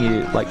telling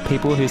you, like,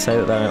 people who say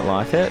that they don't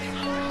like it,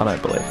 I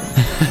don't believe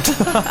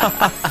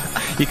them.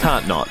 You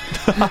can't not.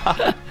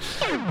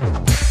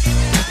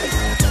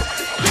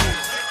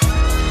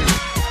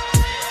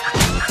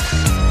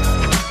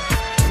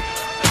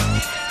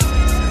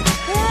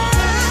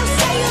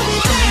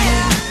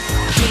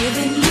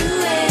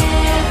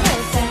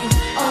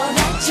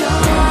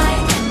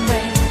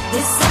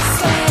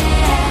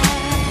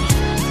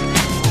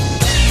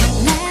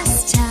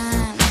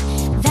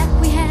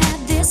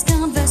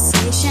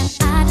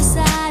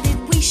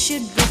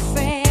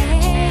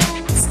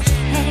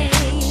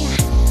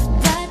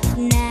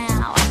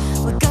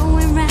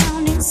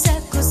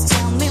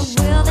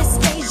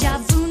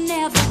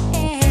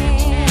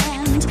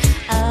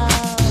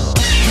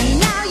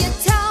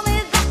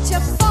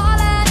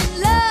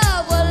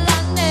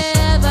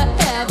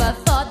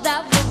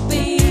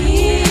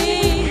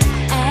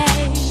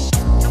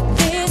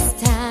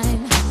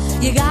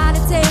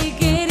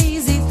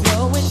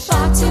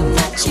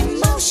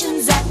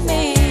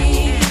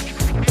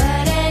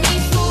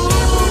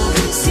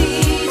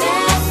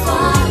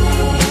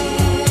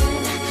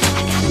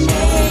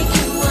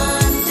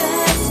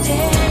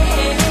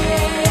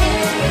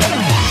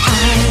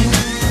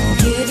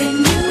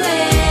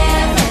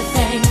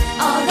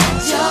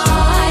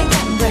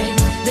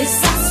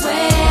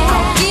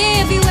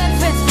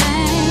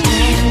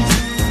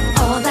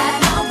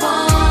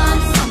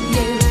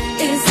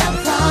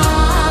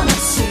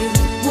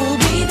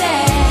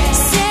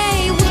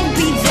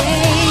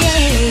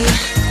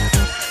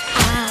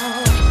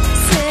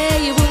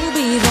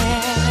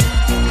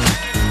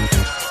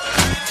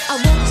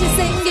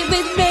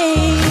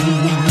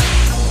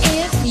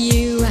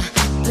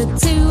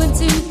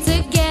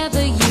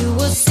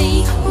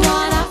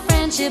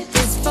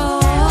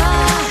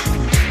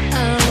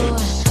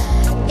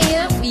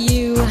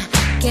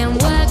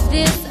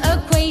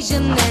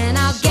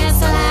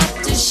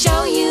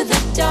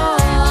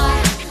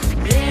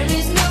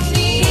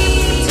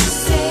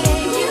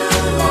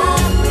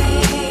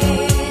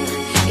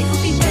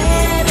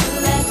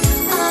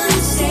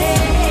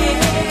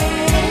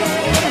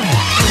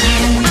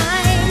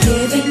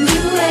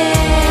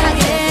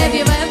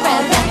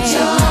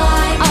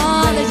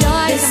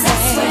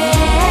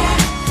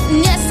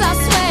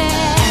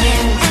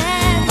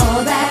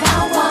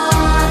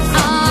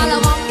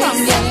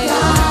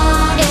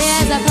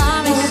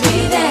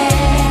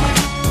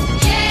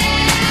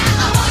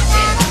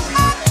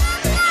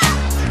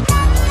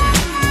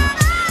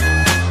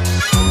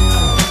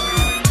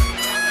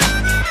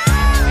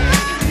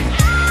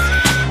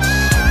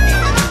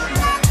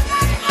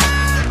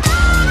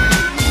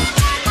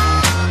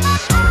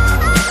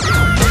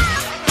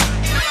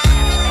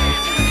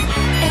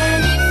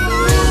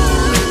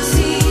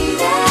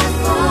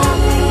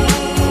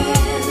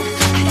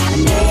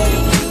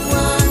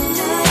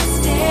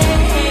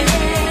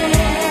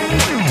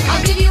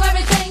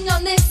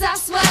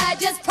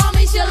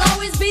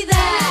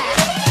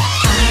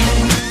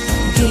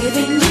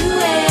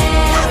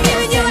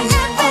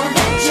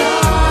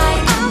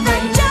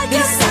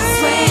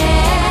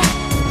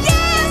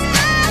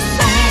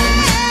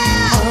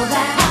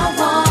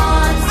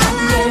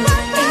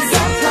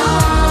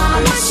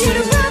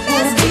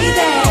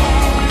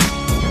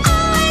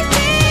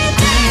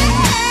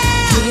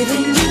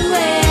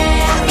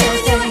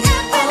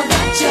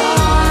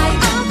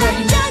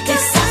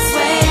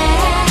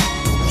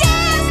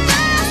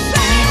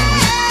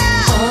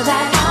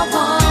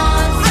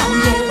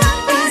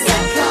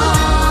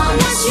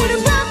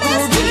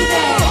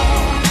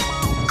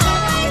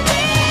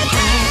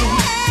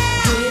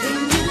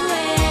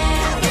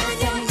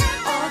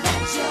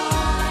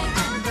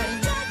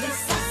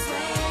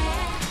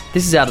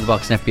 This is Out of the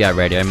Box on FBI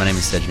Radio. My name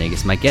is Serge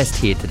Negus. My guest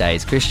here today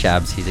is Chris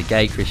Csabs. He's a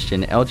gay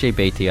Christian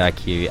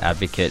LGBTIQ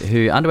advocate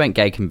who underwent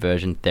gay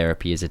conversion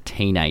therapy as a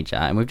teenager.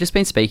 And we've just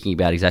been speaking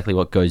about exactly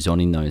what goes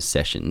on in those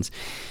sessions.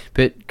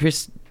 But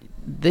Chris,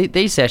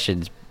 these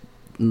sessions,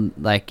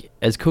 like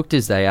as cooked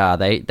as they are,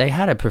 they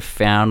had a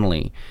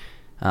profoundly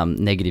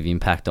negative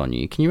impact on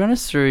you. Can you run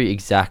us through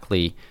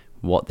exactly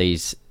what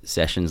these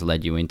sessions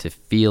led you into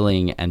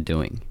feeling and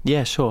doing?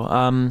 Yeah, sure.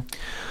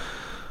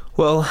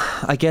 Well,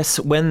 I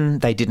guess when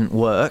they didn't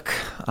work,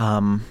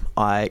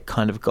 I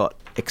kind of got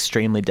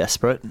extremely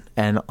desperate,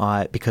 and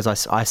because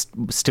I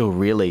still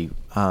really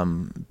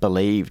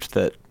believed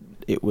that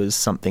it was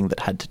something that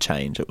had to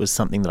change. It was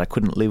something that I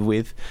couldn't live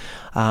with.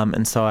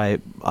 And so I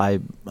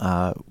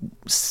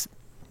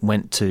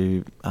went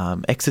to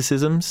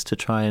exorcisms to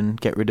try and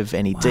get rid of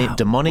any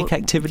demonic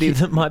activity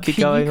that might be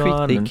going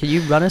on. Can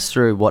you run us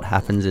through what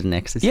happens in an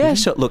exorcism? Yeah,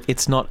 sure. Look,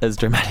 it's not as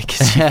dramatic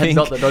as you think.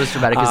 not as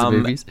dramatic as the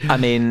movies. I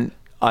mean,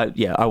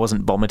 I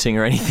wasn't vomiting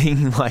or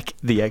anything like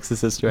The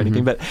Exorcist or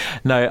anything, but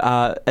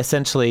no,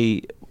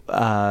 essentially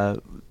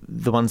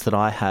the ones that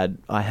I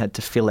had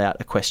to fill out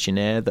a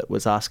questionnaire that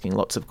was asking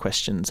lots of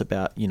questions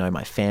about,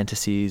 my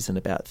fantasies and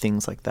about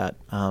things like that.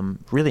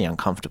 Really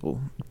uncomfortable,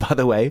 by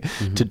the way,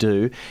 to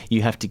do.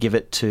 You have to give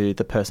it to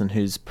the person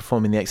who's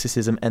performing the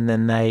exorcism, and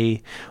then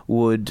they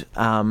would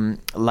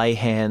lay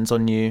hands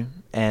on you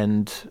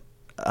and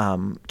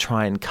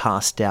try and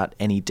cast out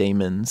any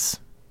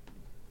demons,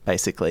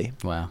 basically.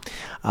 Wow.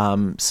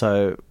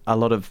 So a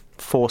lot of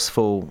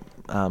forceful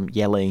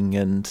yelling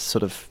and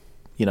sort of,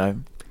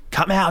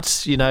 come out,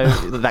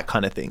 that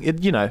kind of thing.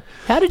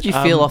 How did you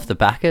feel off the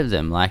back of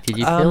them? Like, did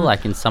you feel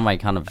like in some way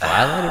kind of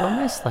violated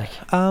almost? Like,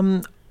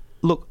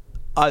 look,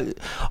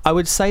 I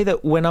would say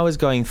that when I was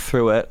going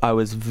through it, I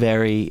was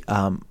very,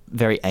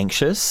 very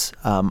anxious.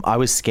 I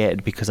was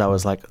scared because I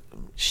was like,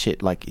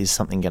 shit, like, is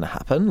something going to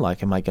happen?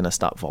 Like, am I going to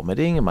start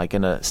vomiting? Am I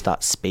going to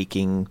start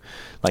speaking?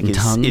 Like,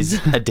 is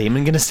a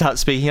demon going to start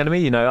speaking out of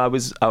me? I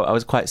was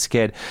quite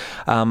scared.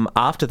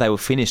 After they were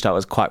finished, I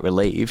was quite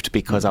relieved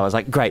because I was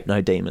like, great,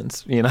 no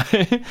demons,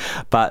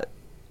 But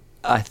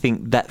I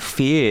think that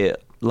fear,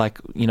 like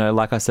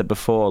I said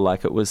before,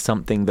 like, it was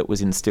something that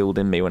was instilled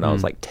in me when I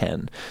was like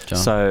 10. Sure.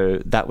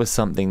 So that was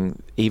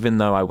something, even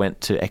though I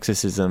went to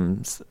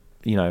exorcisms,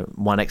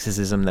 one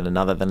exorcism, then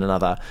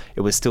another,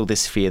 it was still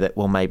this fear that,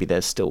 well, maybe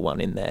there's still one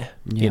in there,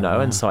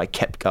 and so I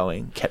kept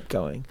going.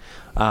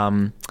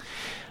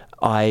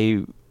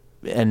 I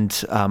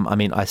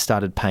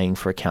started paying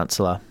for a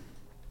counsellor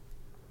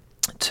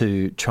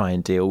to try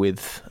and deal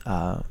with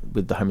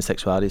the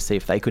homosexuality, see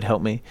if they could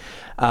help me.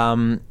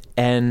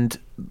 And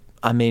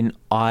I mean,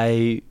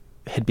 I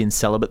had been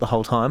celibate the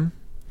whole time,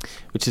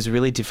 which is a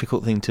really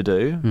difficult thing to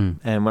do.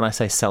 And when I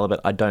say celibate,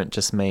 I don't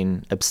just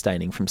mean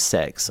abstaining from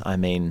sex. I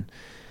mean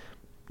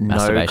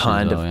no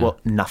kind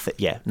of nothing.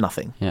 Yeah,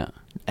 nothing. Yeah,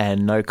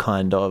 and no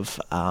kind of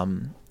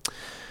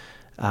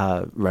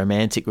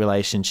romantic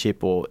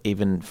relationship or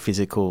even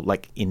physical,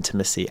 like,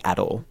 intimacy at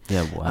all.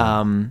 Yeah,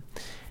 wow.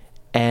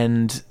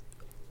 And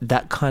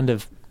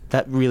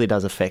that really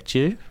does affect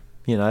you.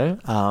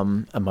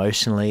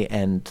 Emotionally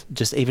and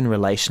just even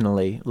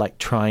relationally, like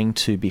trying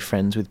to be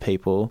friends with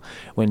people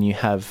when you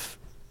have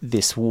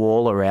this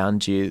wall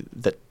around you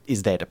that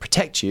is there to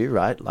protect you,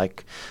 right?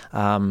 Like,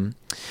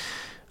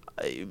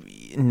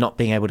 not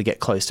being able to get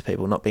close to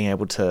people, not being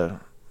able to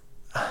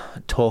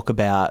talk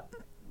about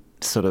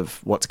sort of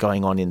what's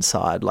going on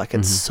inside. Like,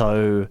 it's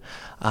so,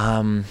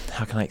 how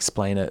can I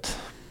explain it?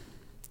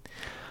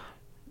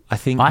 I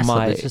think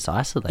it's just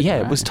isolating. Yeah,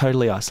 right? It was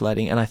totally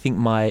isolating. And I think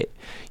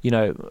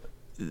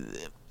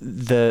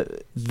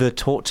the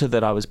torture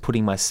that I was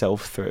putting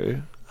myself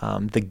through,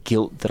 the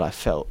guilt that I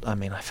felt. I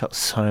mean, I felt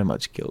so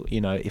much guilt.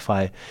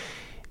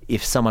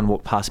 If someone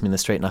walked past me in the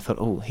street and I thought,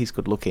 oh, he's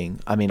good looking,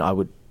 I mean, I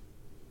would,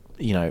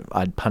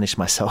 I'd punish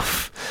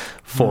myself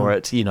for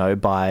it,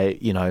 by,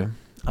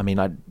 I mean,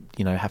 I'd,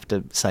 have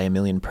to say a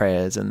million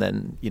prayers and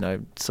then,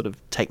 sort of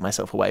take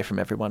myself away from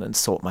everyone and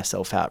sort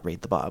myself out,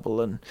 read the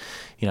Bible. And,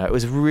 it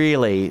was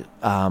really,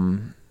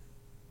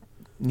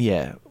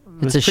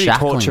 It's a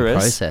shackling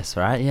process,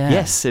 right? Yeah.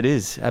 Yes, it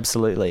is,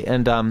 absolutely.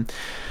 And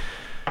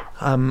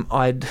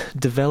I'd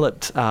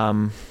developed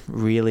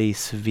really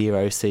severe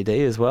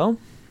OCD as well,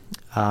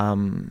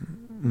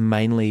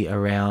 mainly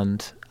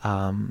around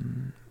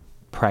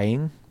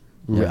praying,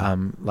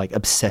 like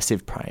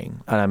obsessive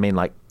praying. And I mean,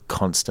 like,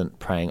 constant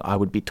praying. I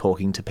would be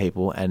talking to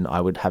people and I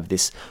would have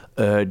this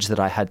urge that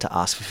I had to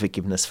ask for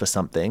forgiveness for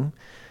something,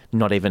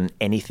 not even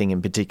anything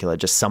in particular,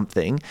 just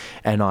something,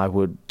 and I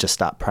would just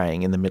start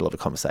praying in the middle of a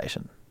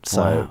conversation.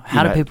 So, wow.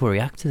 How do people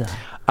react to that?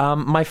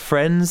 My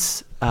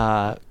friends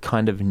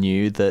kind of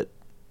knew that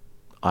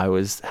I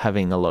was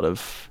having a lot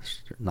of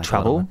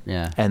trouble,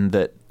 and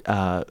that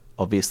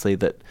obviously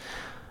that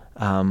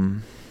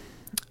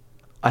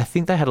I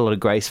think they had a lot of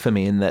grace for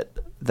me in that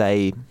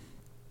they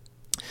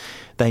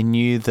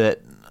knew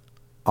that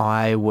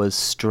I was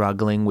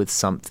struggling with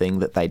something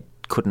that they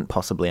couldn't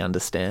possibly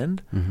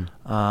understand.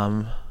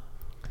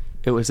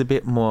 It was a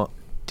bit more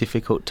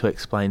difficult to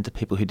explain to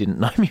people who didn't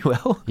know me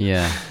well.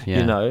 Yeah.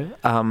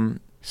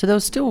 So there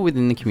was still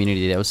within the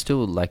community, there was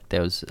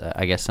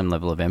I guess, some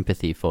level of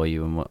empathy for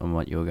you and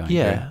what you were going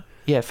through.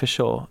 Yeah, for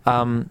sure.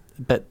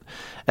 But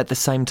at the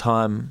same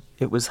time,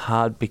 it was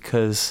hard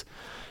because,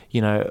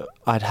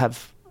 I'd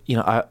have,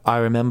 I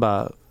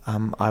remember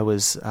I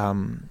was,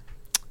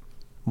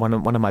 one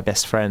of my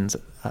best friends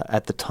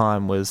at the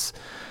time was,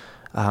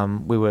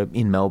 we were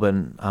in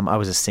Melbourne. I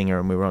was a singer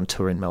and we were on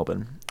tour in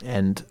Melbourne,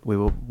 and we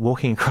were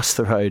walking across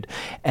the road,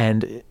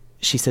 and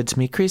she said to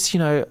me, Chris,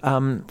 so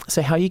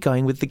how are you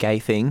going with the gay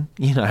thing,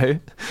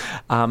 And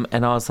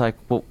I was like,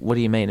 well, what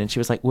do you mean? And she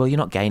was like, well, you're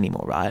not gay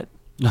anymore, right?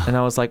 And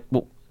I was like,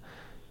 well,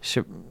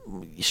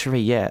 Cherie,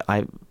 yeah,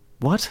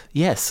 what?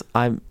 Yes,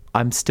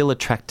 I'm still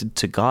attracted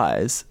to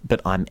guys,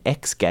 but I'm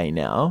ex-gay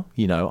now.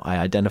 You know, I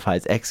identify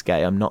as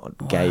ex-gay. I'm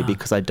not gay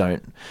because I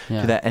don't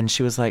do that. And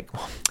she was like,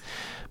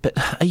 but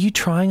are you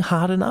trying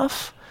hard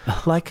enough?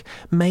 Like,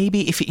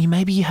 maybe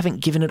maybe you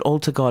haven't given it all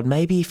to God.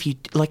 Maybe if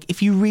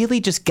you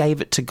really just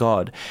gave it to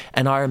God.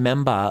 And I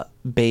remember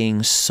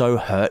being so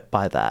hurt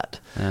by that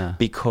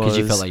because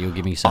you felt like you were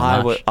giving so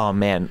much.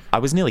 I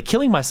was nearly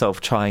killing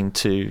myself trying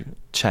to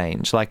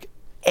change. Like,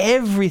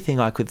 everything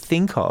I could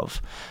think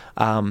of,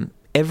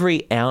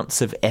 every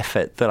ounce of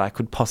effort that I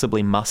could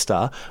possibly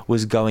muster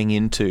was going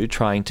into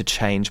trying to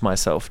change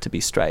myself to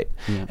be straight.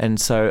 Yeah.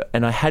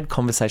 And I had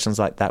conversations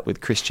like that with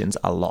Christians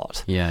a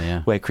lot.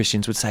 Yeah. Where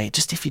Christians would say,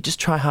 if you just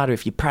try harder,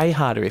 if you pray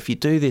harder, if you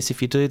do this,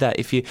 if you do that,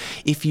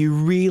 if you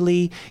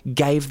really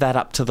gave that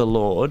up to the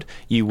Lord,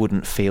 you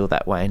wouldn't feel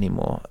that way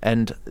anymore.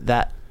 And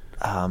that,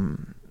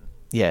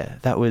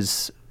 that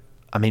was,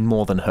 I mean,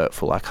 more than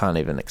hurtful. I can't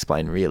even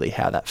explain really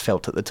how that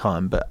felt at the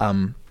time, but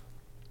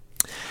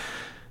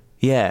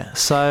yeah,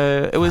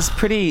 so it was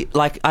pretty,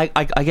 like,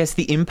 I guess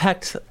the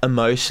impact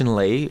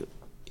emotionally,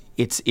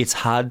 it's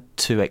hard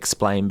to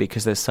explain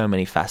because there's so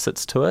many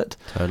facets to it.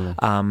 Totally.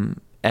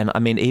 And I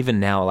mean, even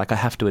now, like, I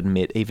have to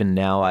admit, even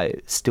now I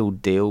still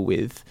deal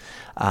with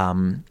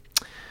the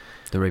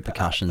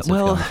repercussions of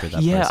going through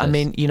that process. I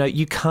mean, you know,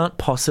 you can't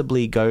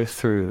possibly go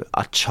through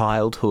a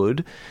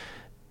childhood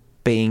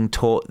being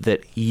taught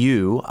that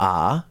you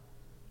are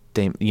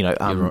by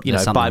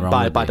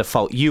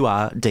default, you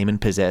are demon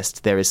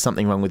possessed. There is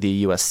something wrong with you.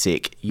 You are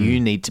sick. You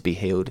need to be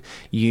healed.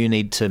 You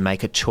need to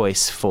make a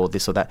choice for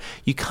this or that.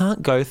 You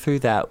can't go through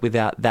that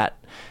without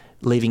that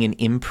leaving an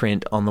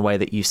imprint on the way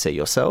that you see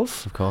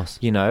yourself. Of course.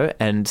 You know,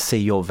 and see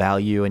your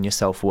value and your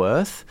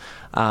self-worth.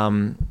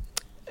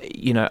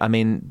 You know, I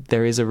mean,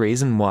 there is a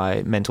reason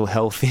why mental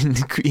health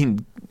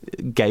in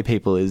gay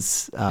people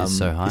is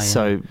so high.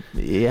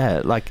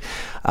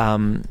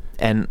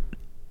 And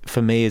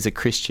for me as a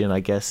Christian, I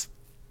guess,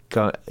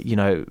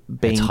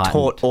 being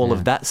taught all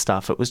of that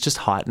stuff, it was just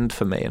heightened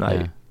for me.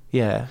 And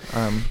you're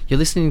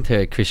listening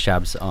to Chris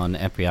Csabs on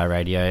FBI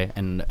Radio,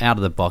 and out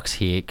of the box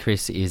here,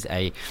 Chris is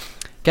a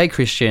gay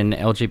Christian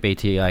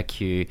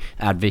LGBTIQ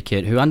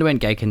advocate who underwent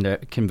gay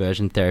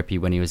conversion therapy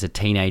when he was a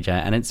teenager,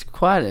 and it's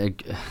quite an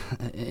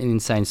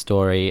insane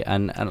story.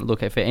 And look,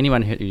 for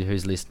anyone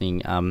who's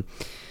listening,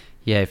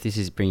 if this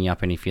is bringing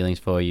up any feelings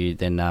for you,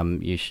 then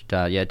you should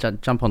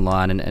jump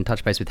online and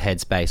touch base with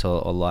Headspace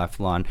or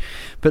Lifeline.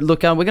 But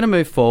look, we're going to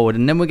move forward,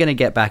 and then we're going to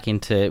get back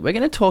into, we're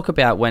going to talk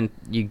about when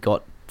you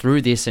got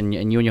through this and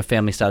you and your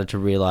family started to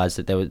realise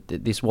that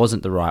this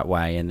wasn't the right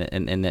way and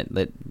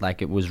that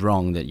like it was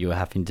wrong that you were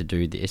having to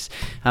do this.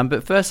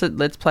 But first,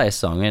 let's play a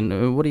song.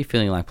 And what are you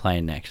feeling like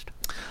playing next?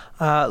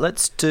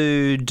 Let's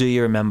do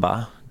You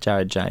Remember,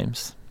 Jared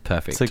James.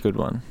 Perfect. It's a good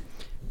one.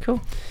 Cool.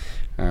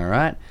 All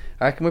right.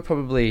 I reckon we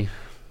probably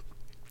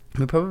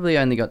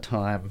only got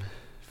time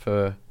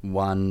for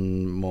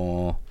one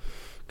more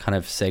kind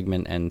of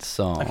segment and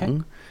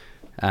song.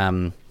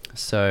 Okay.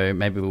 So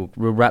maybe we'll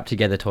wrap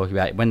together talking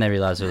about when they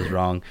realised it was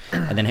wrong,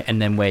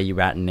 and then where you're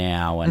at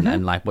now,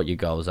 and like what your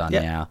goals are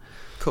now.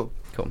 Cool.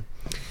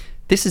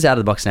 This is Out of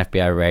the Box on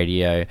FBI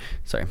Radio.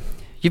 Sorry.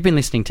 You've been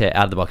listening to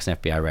Out of the Box on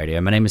FBI Radio.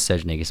 My name is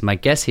Serge Negus. My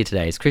guest here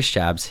today is Chris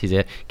Csabs. He's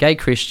a gay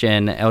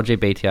Christian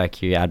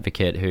LGBTIQ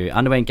advocate who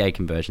underwent gay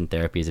conversion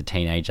therapy as a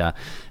teenager.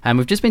 And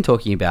we've just been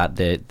talking about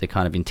the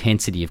kind of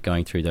intensity of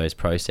going through those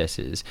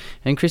processes.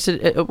 And Chris,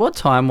 at what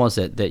time was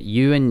it that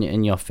you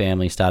and your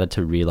family started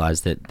to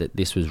realise that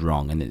this was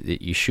wrong and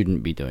that you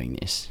shouldn't be doing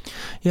this?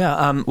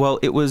 Yeah, well,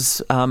 it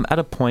was at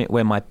a point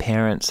where my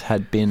parents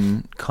had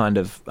been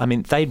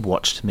they'd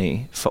watched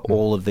me for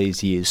all of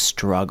these years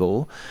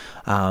struggle,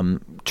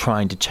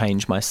 trying to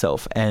change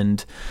myself,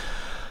 and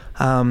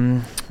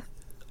I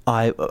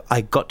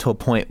got to a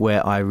point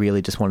where I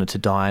really just wanted to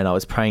die, and I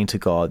was praying to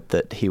God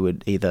that he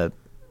would either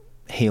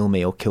heal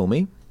me or kill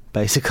me,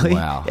 basically.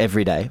 Wow.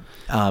 Every day.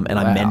 And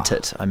wow.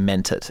 I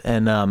meant it.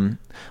 And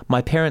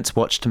my parents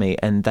watched me,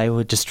 and they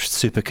were just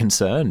super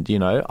concerned, you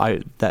know.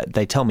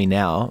 They tell me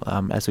now,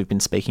 as we've been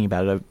speaking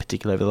about it,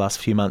 particularly over the last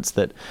few months,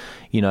 that,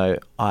 you know,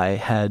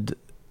 I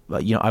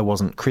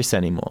wasn't Chris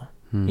anymore.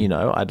 You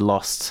know, I'd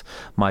lost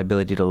my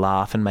ability to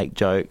laugh and make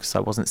jokes. I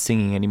wasn't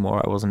singing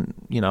anymore. I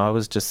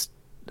was just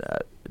a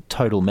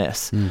total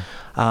mess.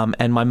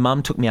 And my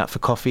mum took me out for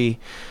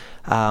coffee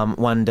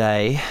one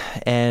day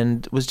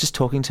and was just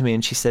talking to me,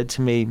 and she said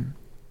to me,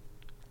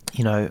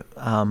 you know,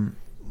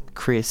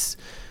 Chris,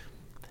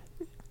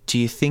 do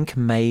you think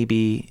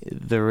maybe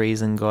the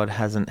reason God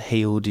hasn't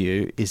healed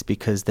you is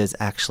because there's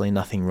actually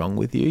nothing wrong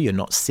with you? You're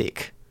not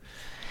sick.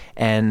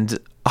 And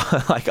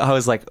I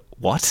was like,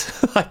 what?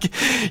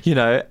 You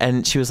know,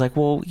 and she was like,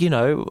 well, you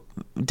know,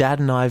 Dad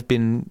and I have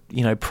been,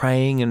 you know,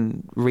 praying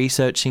and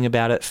researching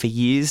about it for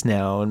years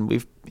now, and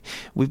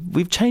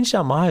we've changed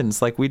our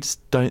minds. Like, we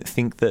just don't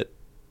think that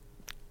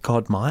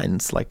God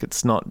minds. Like,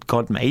 it's not,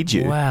 God made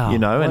you, Wow. you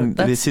know, Well, and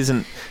this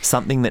isn't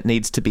something that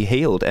needs to be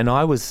healed. And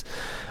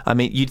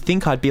you'd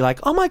think I'd be like,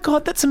 oh my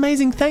God, that's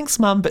amazing. Thanks,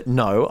 Mum. But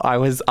no, I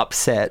was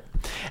upset.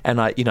 And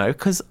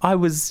because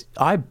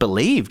I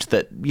believed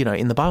that,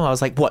 in the Bible, I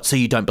was like, what? So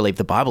you don't believe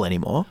the Bible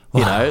anymore?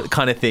 Wow.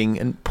 Kind of thing.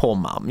 And poor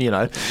Mum,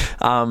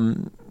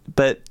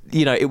 but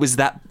it was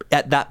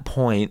at that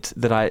point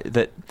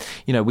that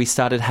we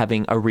started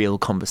having a real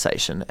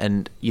conversation,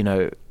 and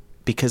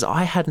because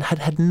I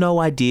had no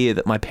idea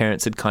that my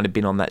parents had kind of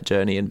been on that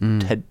journey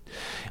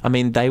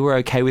and they were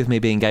okay with me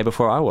being gay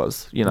before I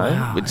was,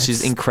 Wow, which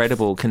is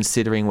incredible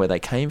considering where they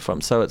came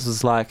from. So it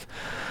was like,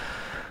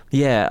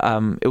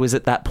 it was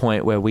at that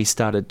point where we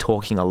started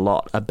talking a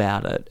lot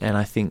about it, and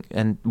I think,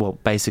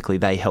 basically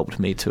they helped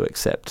me to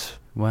accept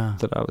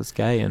that I was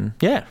gay, and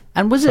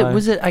And was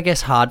it I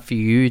guess hard for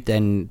you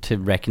then to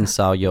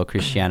reconcile your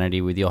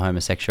Christianity with your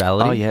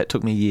homosexuality? Oh yeah, it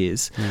took me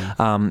years,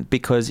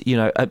 because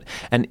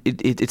and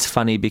it's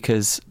funny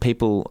because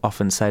people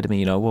often say to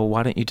me, well,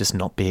 why don't you just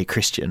not be a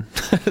Christian?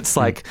 It's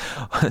like,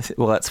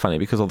 well, that's funny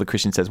because all the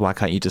Christian says, why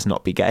can't you just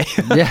not be gay?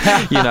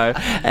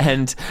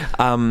 And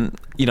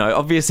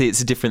obviously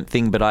it's a different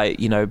thing, but I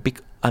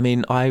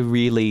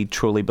really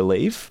truly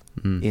believe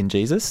in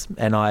Jesus,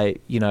 and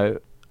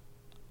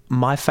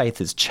my faith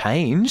has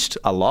changed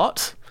a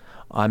lot.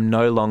 I'm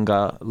no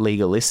longer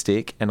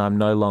legalistic, and I'm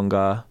no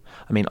longer,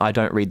 I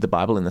don't read the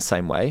Bible in the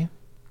same way,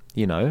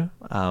 I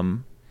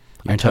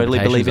totally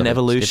believe in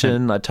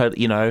evolution. I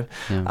totally,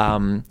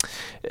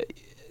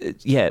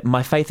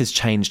 my faith has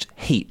changed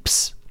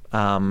heaps.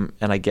 And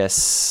I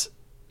guess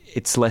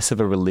it's less of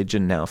a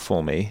religion now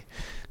for me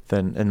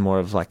and more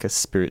of like a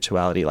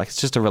spirituality. Like, it's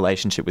just a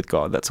relationship with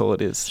God. That's all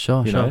it is.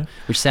 Sure.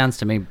 Which sounds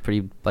to me pretty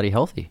bloody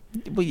healthy.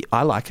 Well,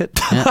 I like it.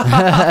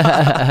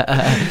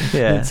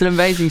 It's an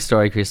amazing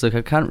story, Chris. Look,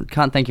 I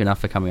can't thank you enough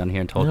for coming on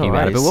here and talking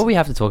about it. But what we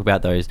have to talk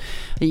about, though, is,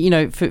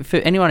 for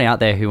anyone out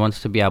there who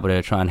wants to be able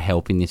to try and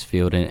help in this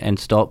field and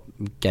stop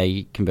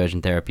gay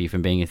conversion therapy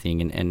from being a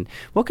thing, and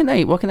what can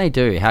they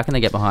do? How can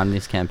they get behind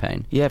this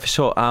campaign? Yeah, for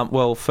sure.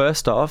 Well,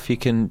 first off, you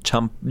can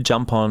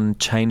jump on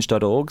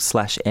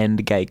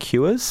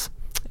change.org/endgaycures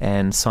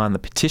and sign the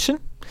petition.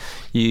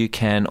 You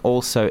can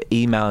also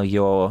email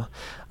your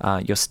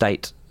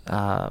state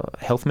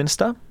health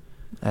minister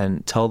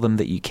and tell them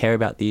that you care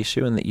about the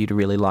issue and that you'd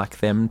really like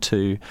them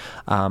to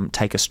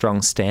take a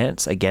strong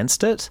stance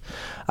against it.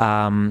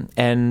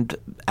 And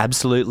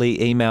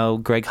absolutely email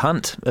Greg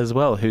Hunt as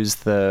well, who's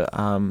the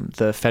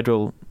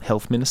federal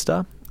health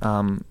minister.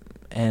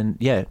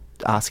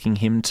 Asking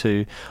him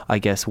to, I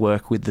guess,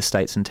 work with the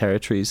states and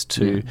territories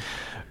to,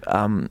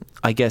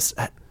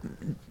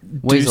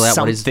 do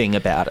something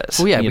about it.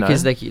 Well, yeah,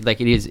 because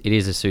it is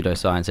a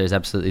pseudoscience. There's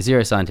absolutely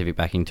zero scientific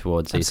backing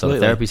towards these sort of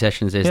therapy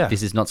sessions.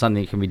 This is not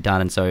something that can be done,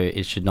 and so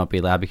it should not be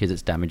allowed because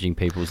it's damaging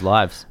people's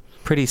lives.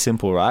 Pretty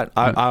simple, right?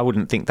 I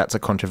wouldn't think that's a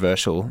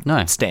controversial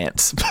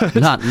stance.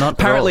 Not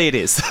apparently it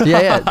is.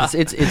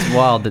 It's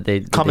wild that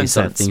these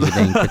sort of things are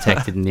being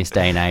protected in this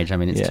day and age. I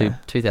mean, it's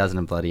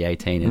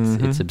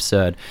 2018. It's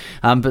absurd.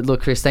 But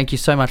look, Chris, thank you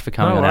so much for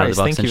coming on Out of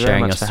the Box and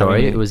sharing your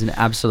story. It was an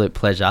absolute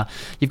pleasure.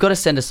 You've got to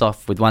send us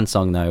off with one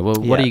song, though. Well,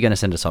 what are you going to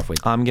send us off with?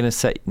 I'm going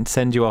to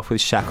send you off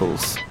with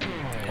Shackles.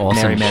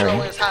 Awesome. Mary.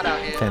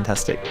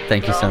 Fantastic.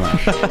 Thank you so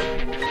much.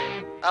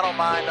 I don't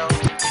mind, though.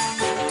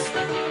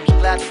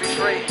 Glad to be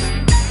free. You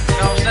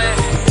know what I'm saying?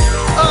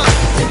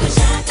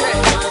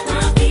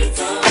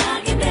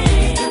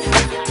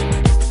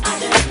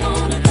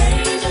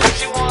 What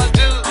you wanna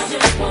do?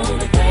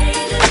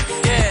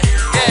 Yeah.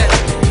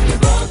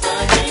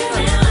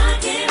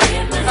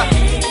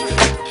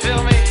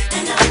 Feel me?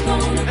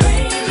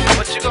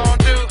 What you gonna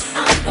do?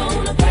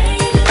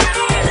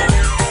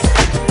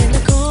 In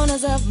the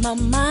corners of my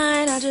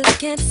mind, I just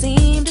can't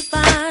seem to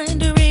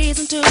find a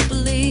reason to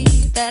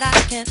believe that I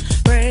can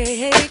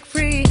break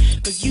free.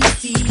 'Cause you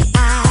see,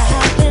 I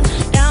have been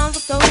down for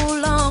so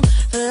long,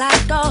 feel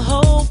like all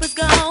hope is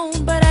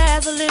gone. But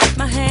as I lift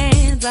my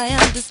hands, I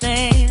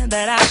understand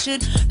that I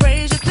should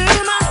praise you through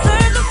my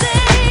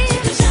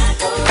circumstance. The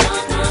shackles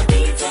on my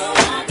feet so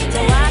I can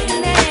dance.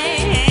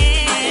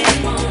 I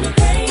just wanna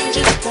praise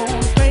you. Just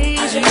wanna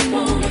praise you. Just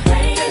wanna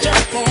praise you.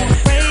 Just wanna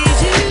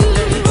praise you.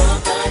 Let me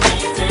walk the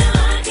days till I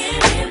can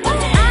lift my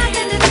hands. I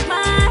can lift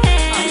my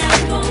hands. I'm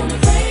not gonna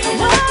praise you.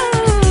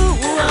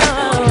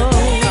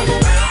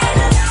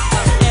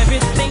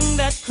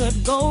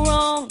 Could go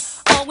wrong,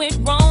 all went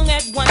wrong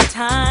at one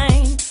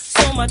time.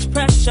 So much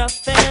pressure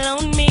fell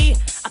on me.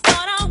 I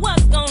thought I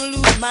was gonna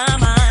lose my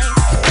mind.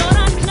 Thought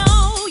I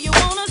know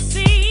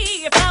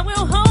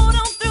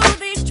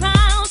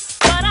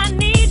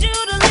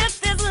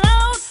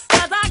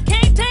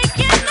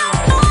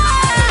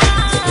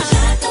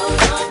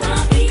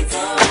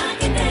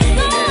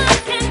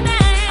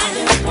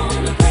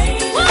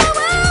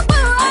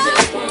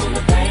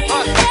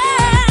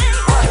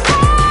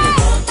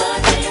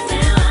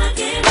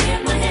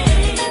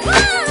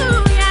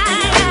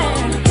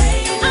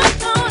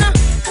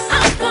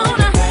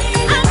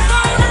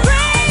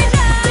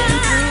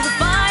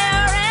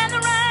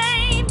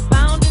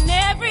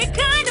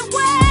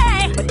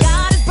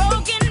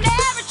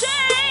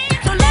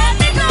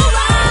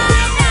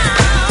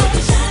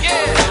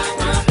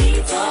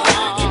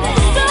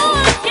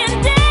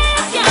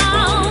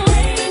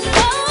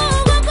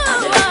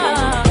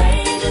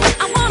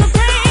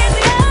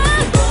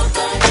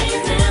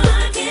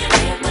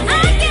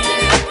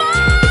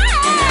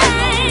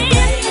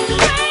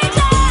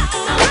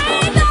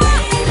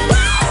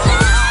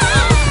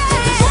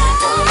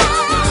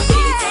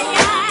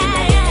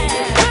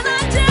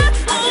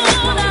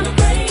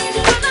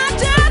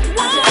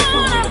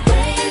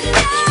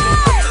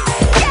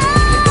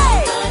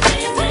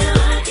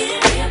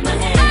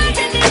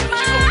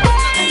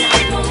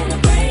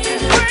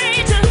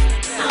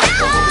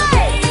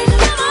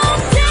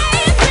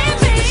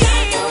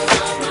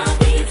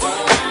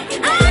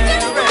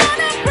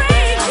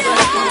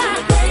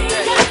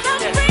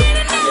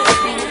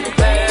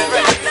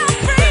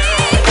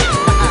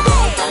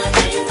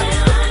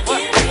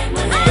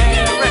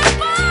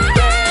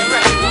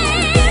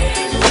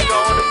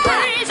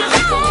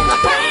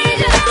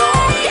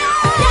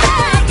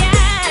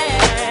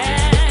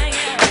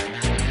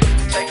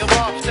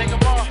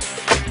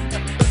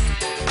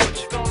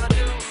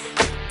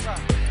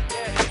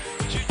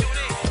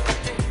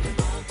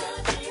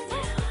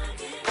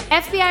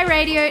FBI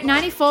Radio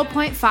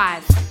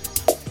 94.5.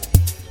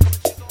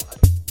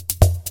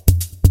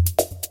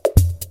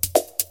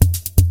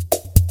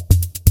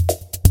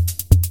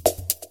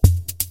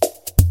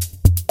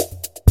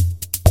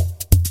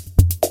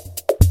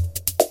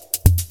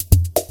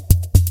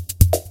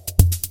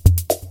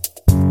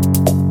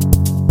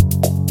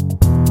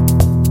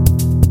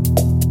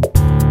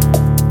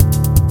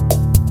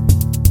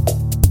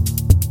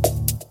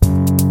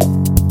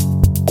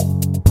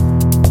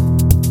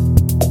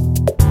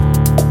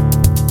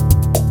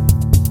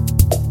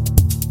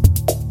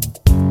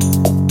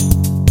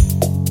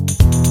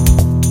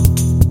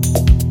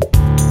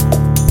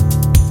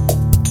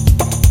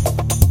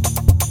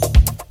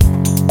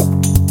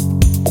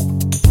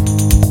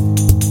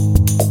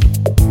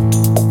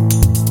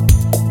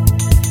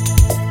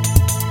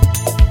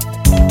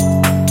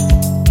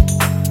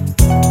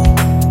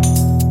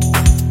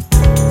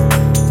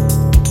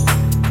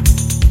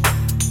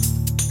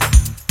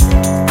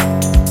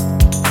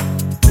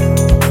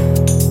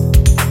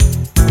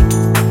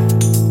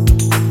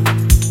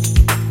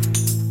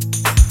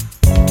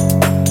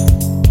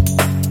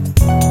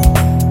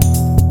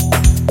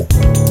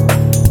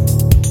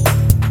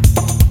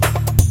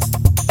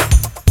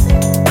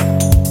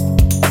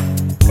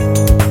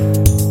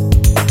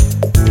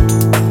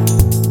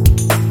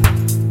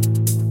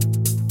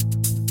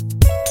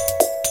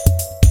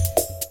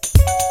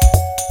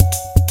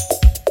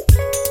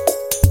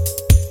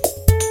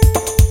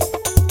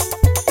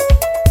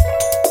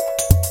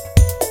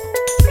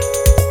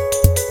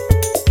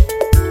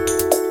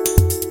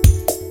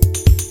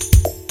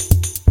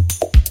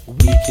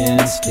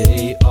 can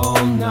stay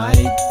all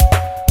night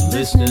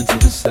listening to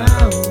the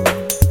sound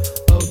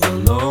of the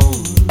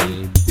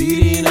lonely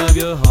beating of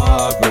your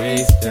heart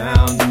breaks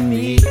down to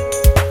me.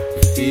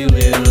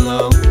 Feeling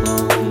alone,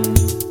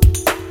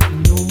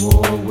 no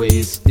more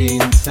wasting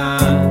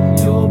time.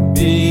 You're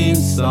being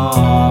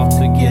soft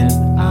again,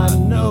 I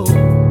know.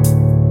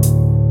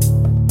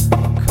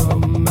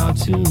 Come out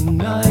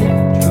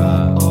tonight,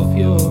 dry off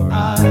your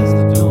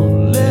eyes,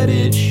 don't let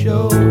it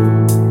show.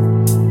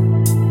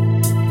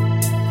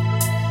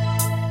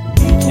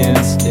 We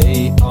can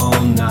stay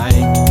all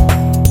night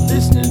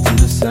listening to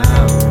the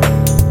sound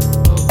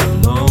of the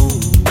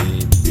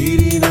lonely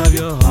beating of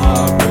your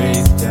heart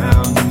breaks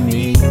down to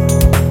me.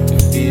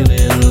 You're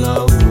feeling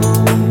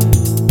alone,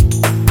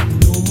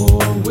 no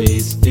more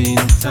wasting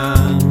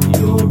time.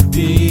 You're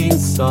being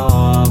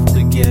soft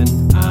again,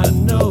 I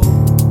know.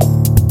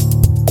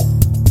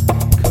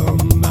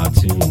 Come out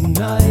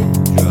tonight,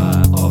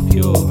 dry off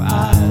your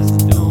eyes,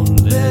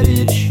 don't let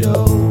it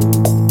show.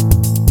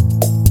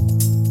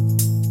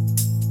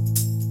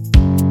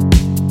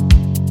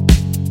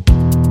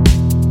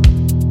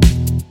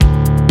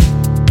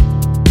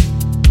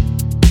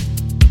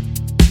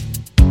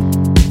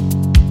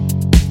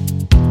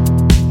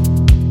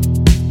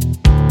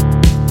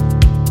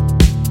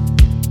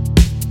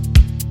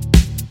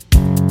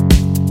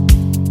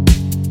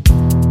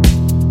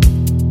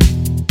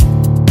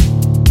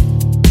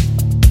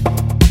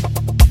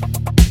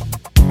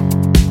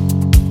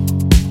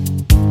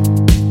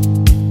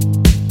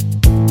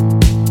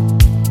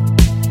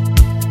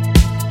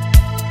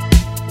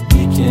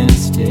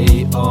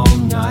 Stay all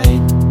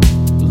night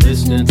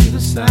listening to the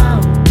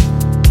sound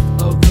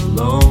of the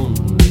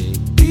lonely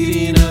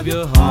beating of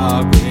your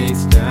heart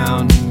breaks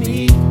down to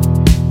me.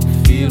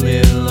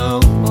 Feeling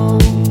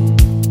alone,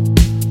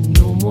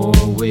 no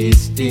more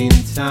wasting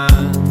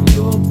time.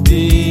 You're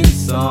being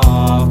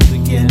soft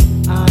again,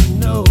 I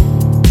know.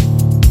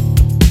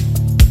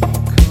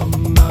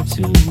 Come out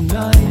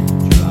tonight,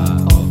 dry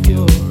off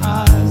your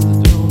eyes,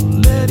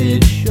 don't let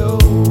it show.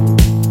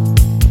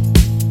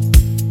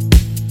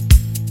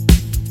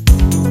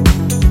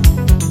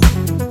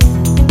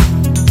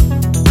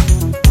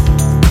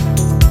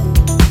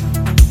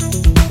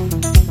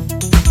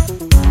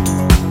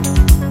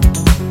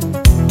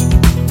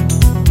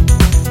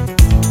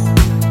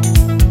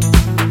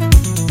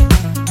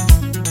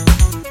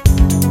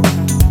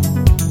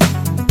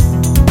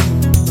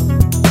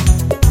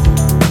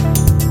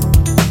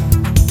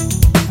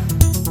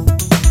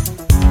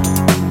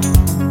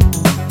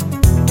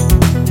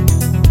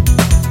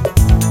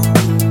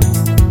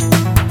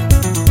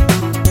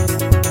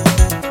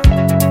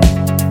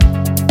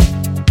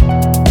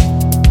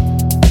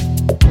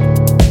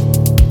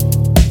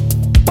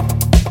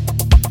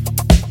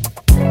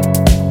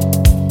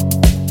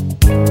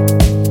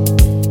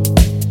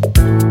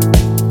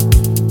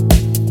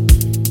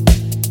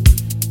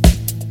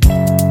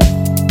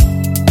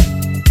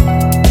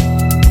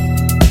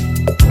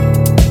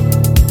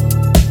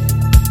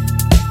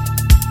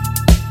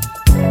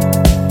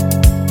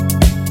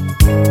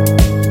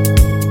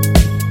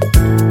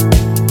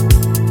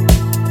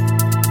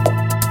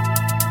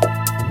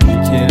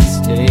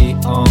 Stay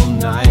all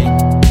night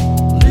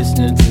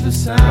listening to the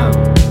sound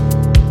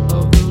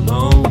of the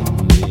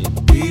lonely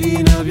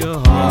beating of your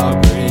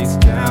heart breaks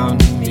down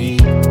to me.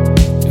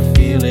 You're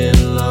feeling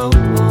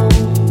alone,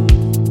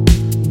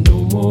 no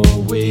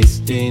more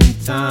wasting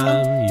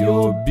time.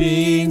 You're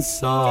being getting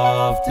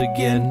soft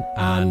again,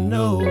 I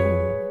know.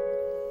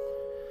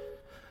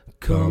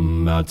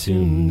 Come out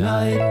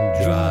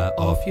tonight, dry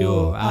off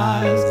your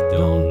eyes,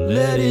 don't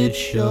let it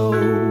show.